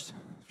judged.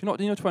 If you're not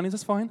in your 20s,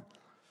 that's fine.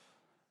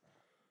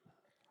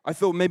 I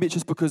feel maybe it's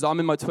just because I'm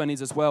in my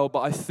 20s as well,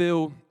 but I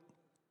feel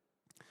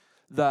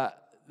that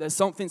there's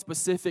something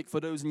specific for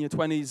those in your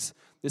 20s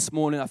this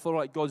morning. I feel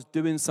like God's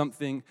doing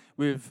something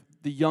with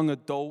the young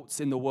adults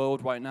in the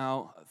world right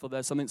now. I feel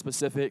there's something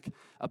specific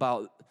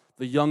about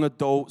the young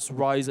adults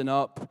rising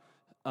up,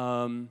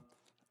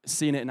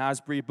 seeing it in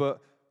Asbury.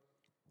 But,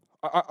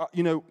 I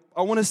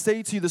want to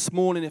say to you this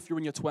morning, if you're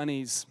in your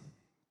 20s,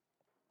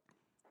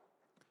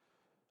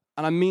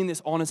 and I mean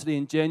this honestly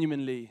and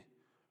genuinely,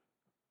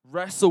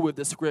 wrestle with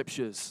the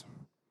scriptures.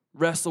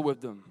 Wrestle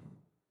with them.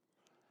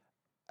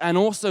 And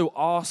also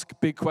ask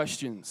big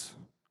questions.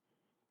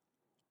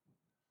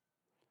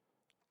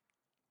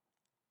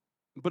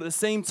 But at the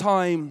same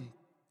time,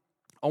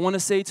 I want to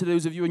say to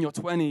those of you in your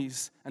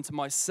 20s and to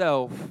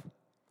myself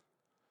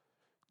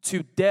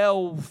to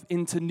delve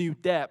into new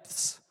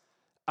depths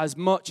as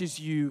much as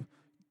you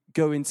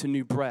go into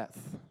new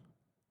breadth.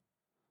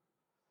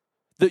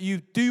 That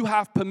you do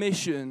have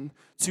permission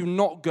to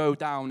not go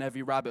down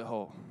every rabbit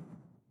hole.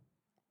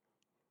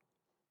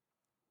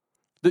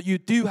 That you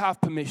do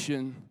have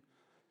permission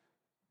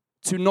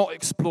to not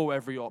explore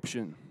every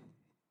option.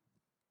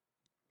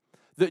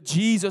 That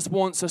Jesus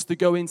wants us to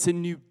go into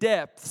new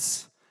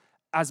depths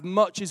as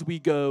much as we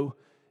go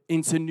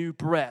into new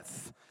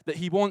breadth. That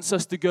He wants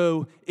us to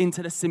go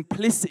into the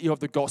simplicity of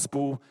the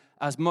gospel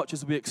as much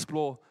as we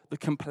explore the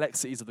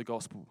complexities of the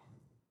gospel.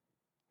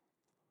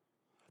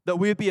 That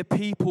we'd be a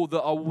people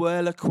that are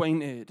well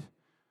acquainted,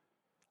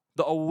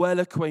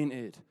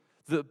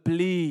 that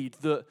bleed,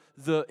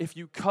 that if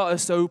you cut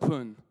us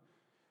open,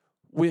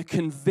 we're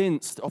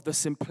convinced of the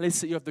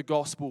simplicity of the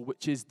gospel,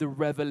 which is the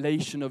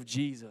revelation of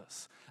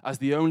Jesus as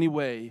the only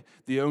way,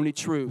 the only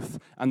truth,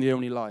 and the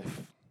only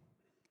life.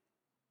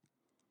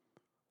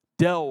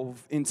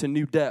 Delve into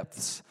new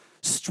depths.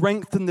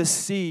 Strengthen the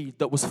seed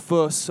that was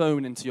first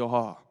sown into your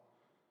heart.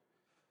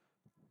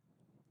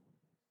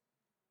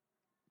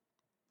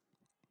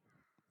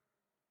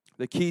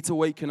 The key to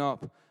waking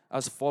up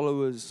as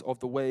followers of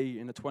the way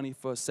in the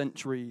 21st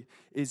century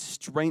is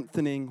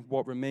strengthening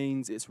what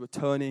remains. It's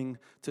returning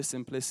to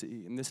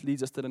simplicity. And this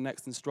leads us to the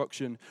next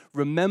instruction.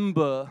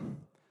 Remember,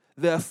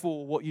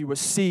 therefore, what you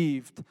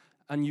received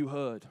and you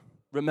heard.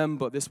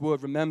 Remember, this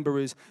word remember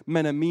is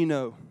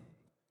menomino.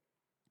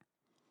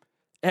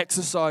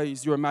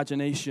 Exercise your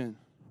imagination.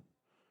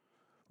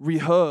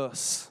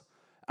 Rehearse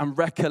and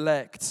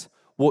recollect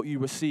what you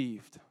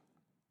received.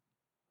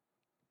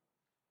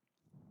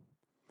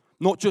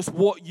 Not just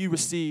what you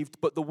received,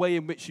 but the way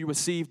in which you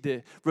received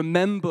it.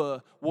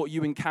 Remember what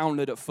you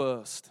encountered at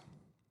first.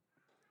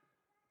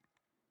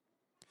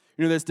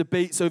 There's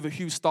debates over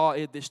who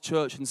started this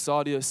church in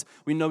Sardius.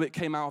 We know it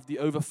came out of the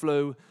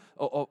overflow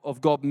of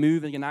God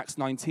moving in Acts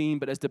 19,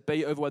 but there's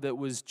debate over whether it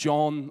was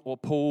John or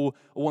Paul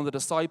or one of the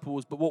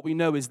disciples. But what we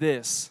know is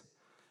this.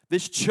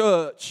 This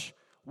church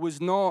was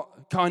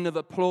not kind of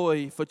a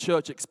ploy for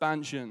church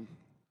expansion.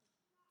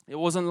 It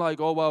wasn't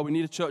like, oh, well, we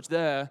need a church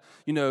there.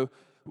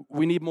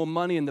 We need more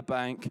money in the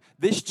bank.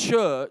 This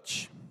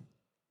church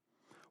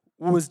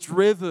was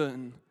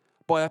driven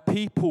by a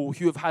people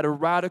who have had a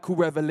radical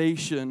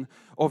revelation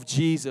of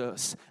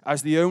Jesus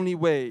as the only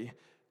way,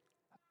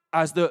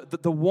 as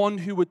the one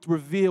who would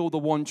reveal the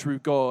one true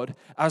God,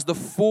 as the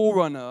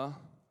forerunner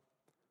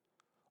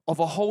of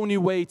a whole new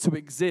way to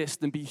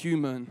exist and be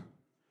human.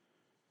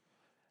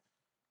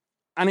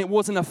 And it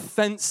was an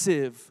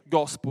offensive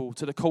gospel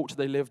to the culture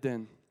they lived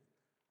in.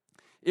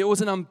 It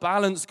was an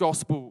unbalanced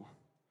gospel.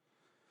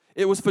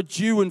 It was for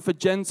Jew and for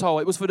Gentile.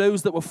 It was for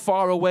those that were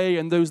far away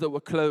and those that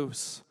were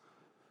close.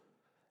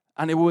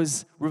 And it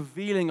was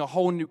revealing a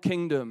whole new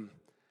kingdom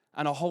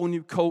and a whole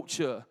new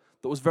culture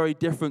that was very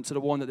different to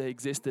the one that they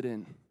existed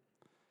in.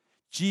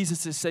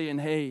 Jesus is saying,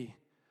 hey,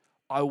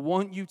 I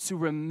want you to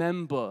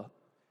remember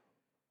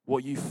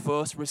what you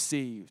first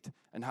received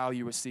and how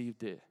you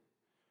received it.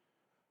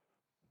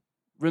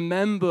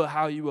 Remember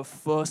how you were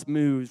first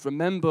moved.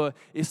 Remember,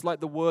 it's like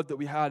the word that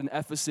we had in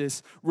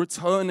Ephesus,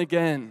 return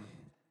again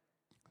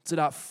to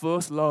that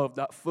first love,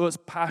 that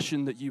first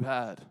passion that you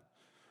had.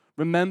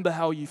 Remember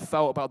how you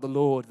felt about the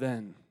Lord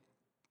then.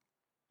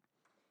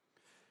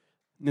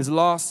 And his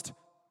last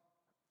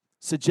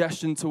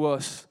suggestion to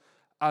us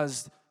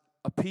as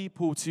a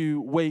people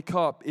to wake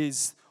up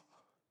is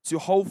to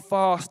hold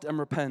fast and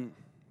repent.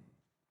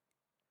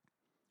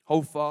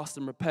 Hold fast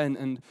and repent.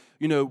 And,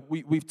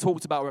 we've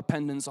talked about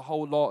repentance a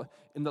whole lot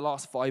in the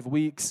last 5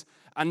 weeks.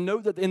 And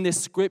note that in this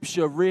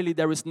scripture, really,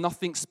 there is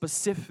nothing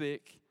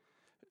specific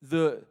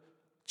that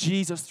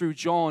Jesus, through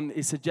John,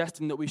 is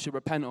suggesting that we should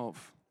repent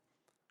of.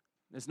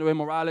 There's no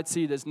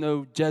immorality, there's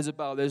no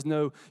Jezebel, there's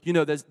no,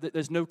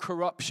 there's no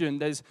corruption,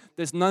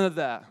 there's none of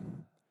that.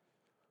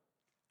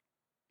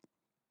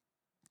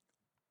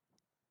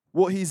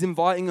 What he's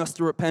inviting us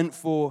to repent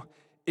for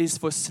is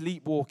for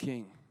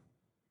sleepwalking.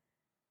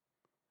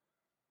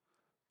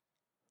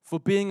 For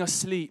being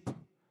asleep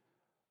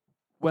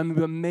when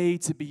we were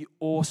made to be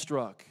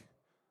awestruck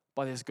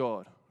by this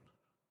God.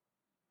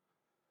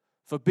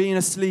 For being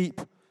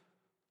asleep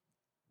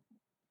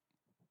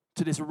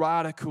to this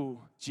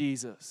radical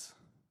Jesus.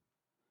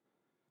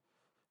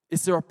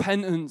 It's a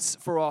repentance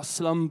for our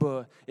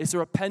slumber. It's a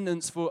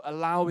repentance for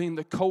allowing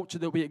the culture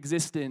that we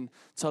exist in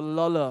to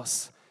lull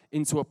us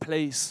into a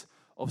place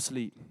of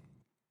sleep.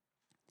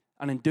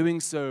 And in doing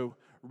so,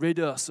 rid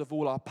us of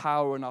all our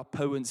power and our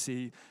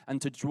potency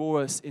and to draw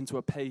us into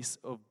a place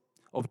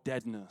of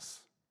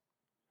deadness.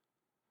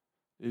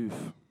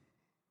 Oof.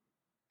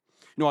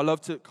 I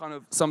love to kind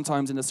of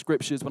sometimes in the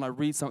scriptures when I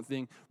read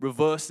something,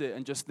 reverse it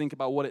and just think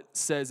about what it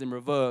says in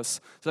reverse.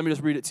 So let me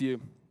just read it to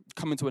you.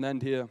 Coming to an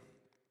end here.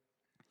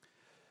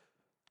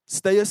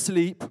 Stay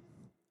asleep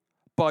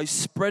by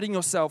spreading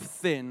yourself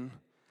thin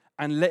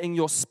and letting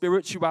your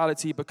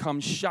spirituality become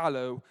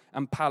shallow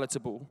and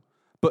palatable,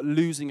 but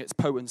losing its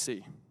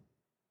potency.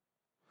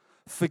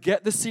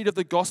 Forget the seed of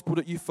the gospel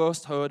that you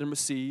first heard and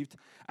received,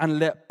 and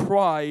let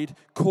pride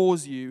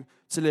cause you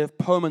to live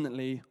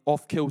permanently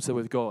off kilter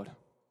with God.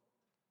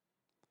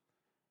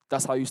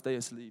 That's how you stay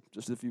asleep,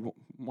 just if you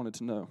wanted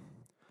to know.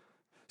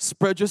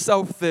 Spread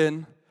yourself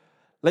thin.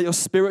 Let your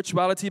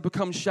spirituality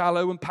become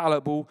shallow and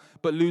palatable,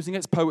 but losing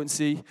its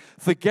potency.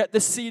 Forget the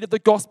seed of the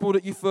gospel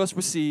that you first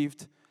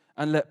received,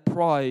 and let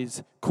pride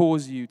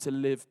cause you to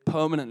live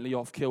permanently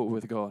off kilter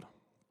with God.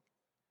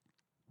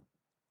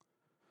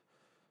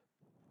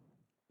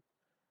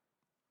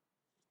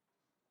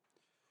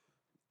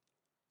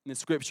 And the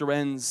scripture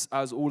ends,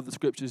 as all of the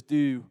scriptures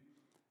do,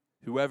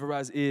 whoever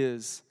has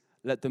ears,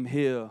 let them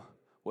hear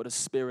what the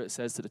Spirit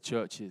says to the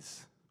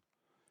churches.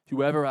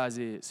 Whoever has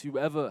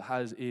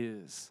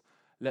ears,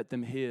 let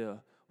them hear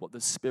what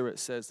the Spirit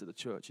says to the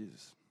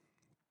churches.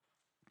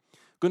 I'm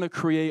going to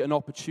create an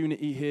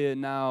opportunity here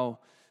now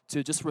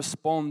to just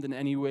respond in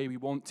any way we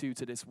want to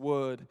this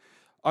word.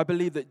 I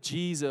believe that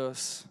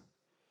Jesus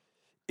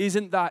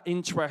isn't that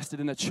interested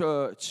in a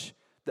church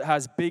that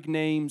has big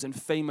names and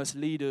famous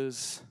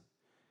leaders.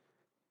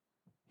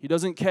 He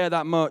doesn't care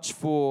that much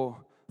for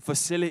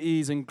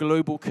facilities and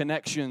global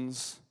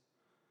connections.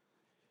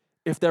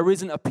 If there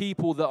isn't a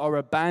people that are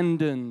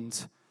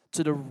abandoned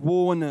to the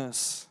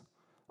rawness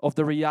of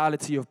the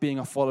reality of being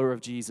a follower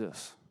of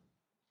Jesus.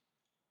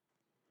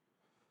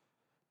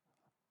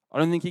 I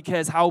don't think he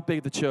cares how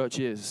big the church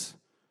is,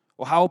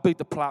 or how big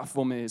the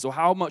platform is, or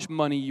how much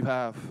money you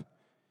have.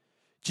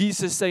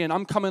 Jesus is saying,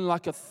 I'm coming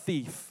like a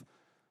thief.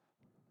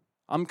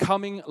 I'm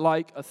coming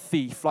like a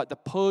thief, like the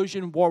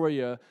Persian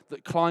warrior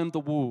that climbed the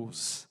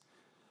walls.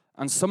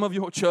 And some of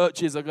your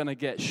churches are going to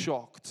get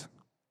shocked.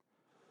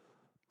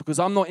 Because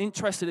I'm not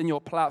interested in your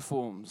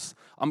platforms.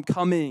 I'm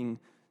coming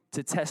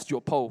to test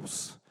your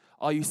pulse.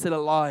 Are you still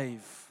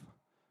alive?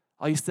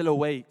 Are you still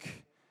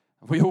awake?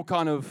 We all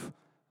kind of,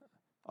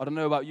 I don't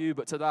know about you,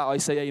 but to that I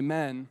say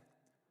amen.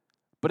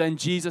 But then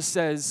Jesus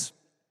says,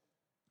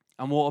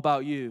 And what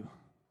about you?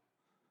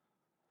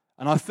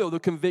 And I feel the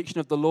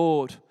conviction of the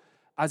Lord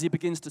as he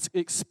begins to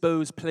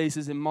expose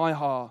places in my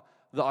heart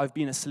that I've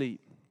been asleep.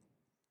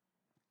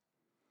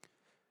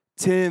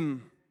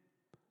 Tim,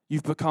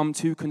 you've become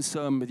too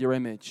concerned with your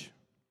image.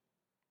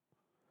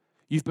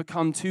 You've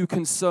become too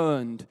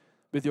concerned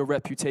with your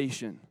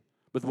reputation,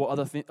 with what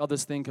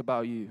others think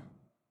about you.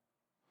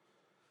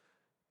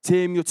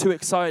 Tim, you're too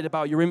excited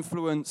about your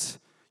influence.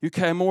 You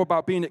care more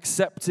about being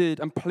accepted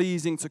and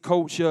pleasing to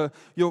culture.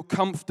 You're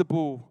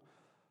comfortable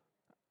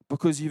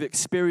because you've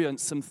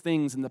experienced some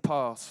things in the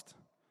past,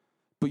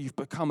 but you've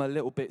become a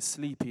little bit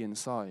sleepy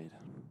inside.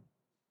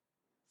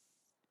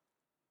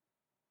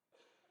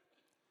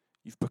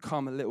 You've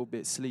become a little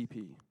bit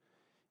sleepy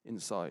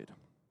inside.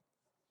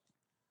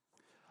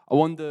 I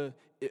wonder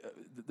if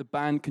the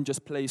band can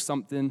just play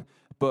something,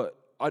 but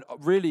I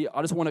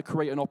just want to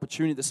create an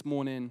opportunity this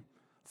morning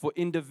for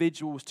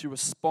individuals to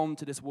respond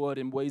to this word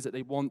in ways that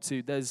they want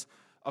to. There's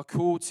a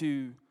call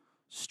to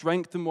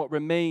strengthen what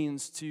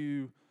remains,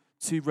 to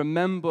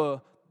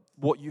remember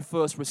what you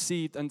first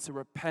received, and to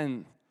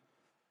repent.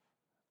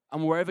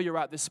 And wherever you're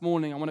at this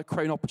morning, I want to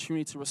create an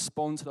opportunity to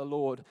respond to the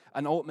Lord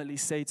and ultimately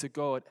say to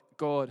God,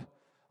 God,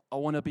 I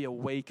want to be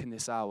awake in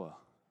this hour.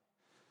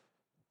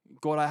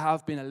 God, I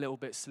have been a little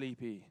bit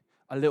sleepy,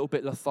 a little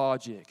bit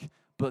lethargic,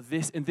 but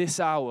in this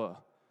hour,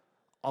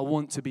 I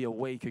want to be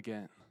awake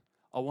again.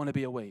 I want to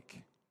be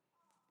awake.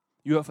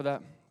 You up for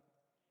that?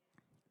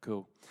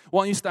 Cool.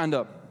 Why don't you stand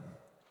up?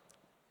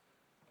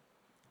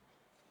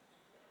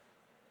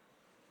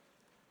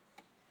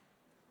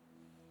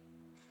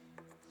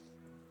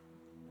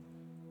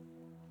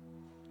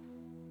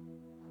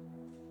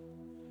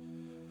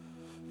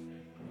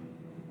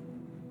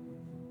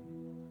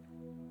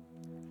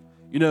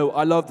 You know,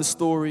 I love the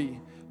story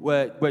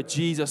where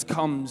Jesus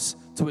comes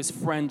to his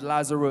friend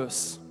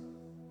Lazarus,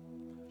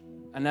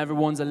 and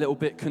everyone's a little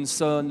bit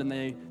concerned, and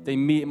they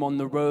meet him on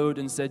the road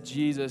and said,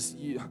 Jesus,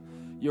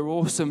 you're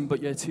awesome,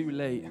 but you're too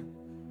late.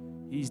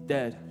 He's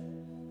dead.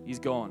 He's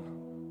gone.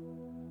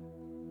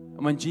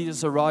 And when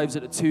Jesus arrives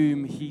at the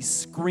tomb, he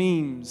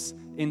screams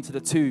into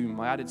the tomb.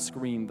 I added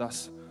scream, I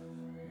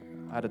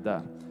added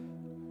that.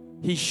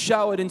 He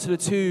shouted into the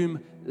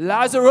tomb,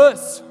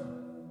 Lazarus,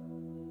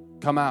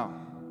 come out.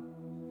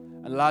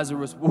 And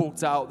Lazarus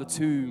walked out the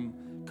tomb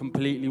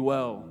completely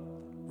well,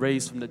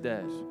 raised from the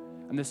dead.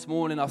 And this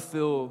morning I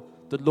feel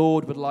the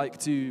Lord would like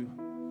to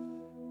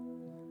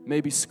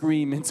maybe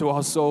scream into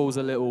our souls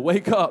a little,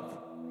 wake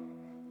up,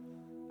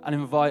 and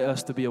invite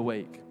us to be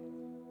awake.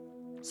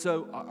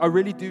 So I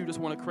really do just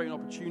want to create an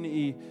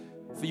opportunity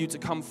for you to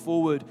come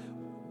forward.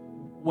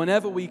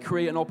 Whenever we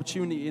create an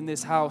opportunity in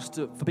this house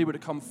for people to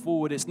come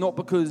forward, it's not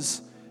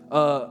because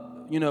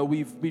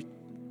we've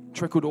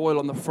trickled oil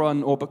on the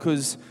front, or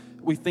because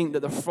we think that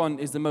the front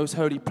is the most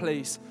holy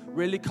place.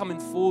 Really coming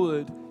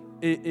forward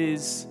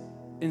is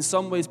in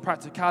some ways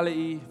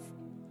practicality,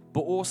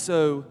 but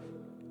also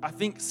I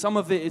think some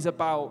of it is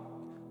about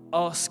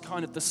us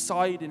kind of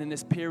deciding in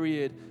this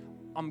period,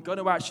 I'm going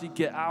to actually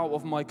get out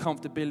of my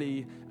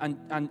comfortability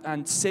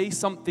and say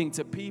something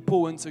to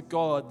people and to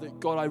God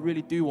that, God, I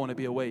really do want to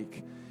be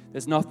awake.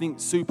 There's nothing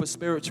super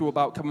spiritual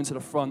about coming to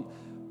the front,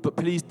 but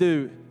please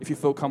do, if you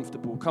feel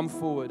comfortable, come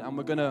forward and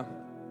we're going to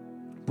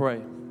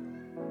pray.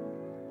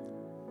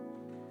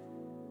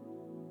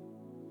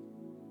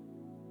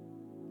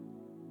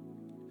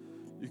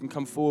 You can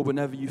come forward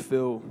whenever you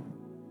feel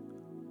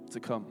to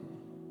come.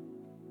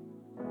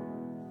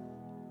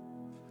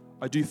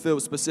 I do feel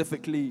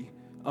specifically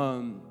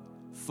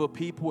for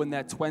people in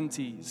their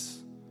 20s,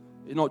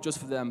 not just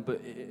for them,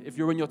 but if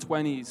you're in your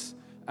 20s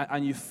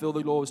and you feel the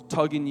Lord's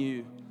tugging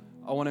you,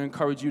 I want to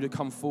encourage you to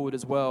come forward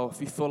as well.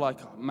 If you feel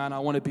like, man, I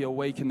want to be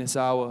awake in this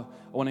hour,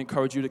 I want to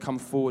encourage you to come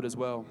forward as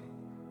well.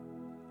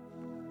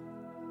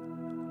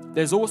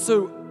 There's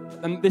also,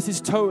 and this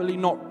is totally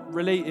not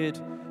related,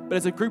 but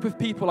there's a group of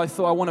people I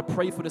thought I want to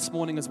pray for this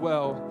morning as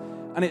well.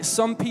 And it's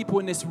some people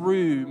in this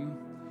room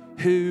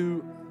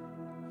who,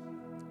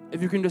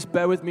 if you can just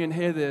bear with me and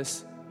hear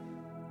this,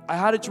 I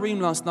had a dream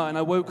last night and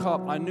I woke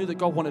up, I knew that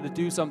God wanted to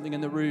do something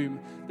in the room.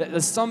 That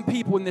there's some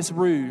people in this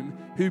room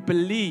who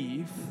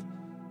believe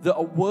that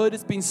a word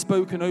has been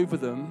spoken over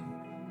them,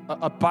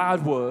 a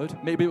bad word,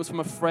 maybe it was from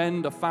a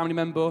friend, a family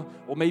member,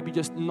 or maybe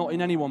just not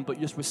in anyone, but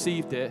you just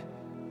received it.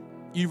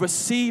 You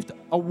received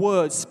a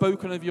word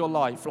spoken over your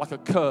life like a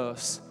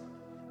curse,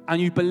 and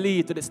you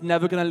believe that it's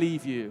never going to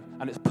leave you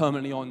and it's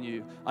permanently on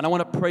you. And I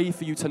want to pray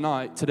for you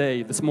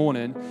this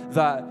morning,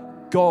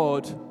 that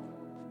God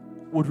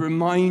would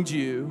remind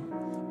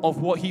you of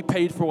what he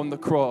paid for on the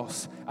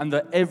cross, and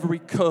that every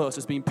curse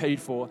has been paid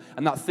for,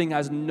 and that thing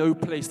has no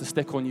place to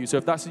stick on you. So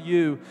if that's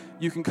you,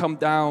 you can come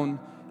down.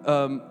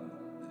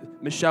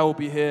 Michelle will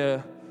be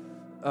here,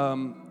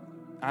 and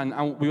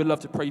we would love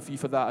to pray for you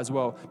for that as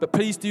well. But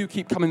please do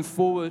keep coming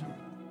forward.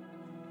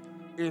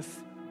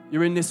 If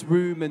you're in this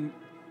room and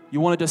you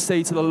want to just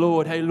say to the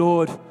Lord, hey,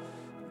 Lord,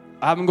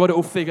 I haven't got it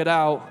all figured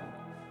out.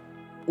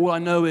 All I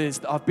know is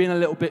that I've been a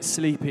little bit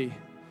sleepy,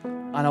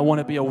 and I want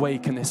to be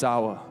awake in this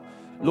hour.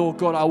 Lord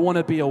God, I want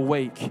to be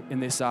awake in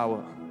this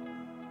hour.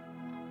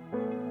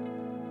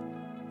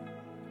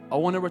 I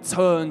want to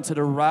return to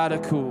the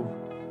radical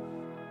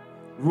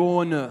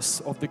rawness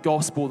of the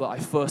gospel that I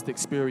first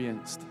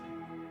experienced.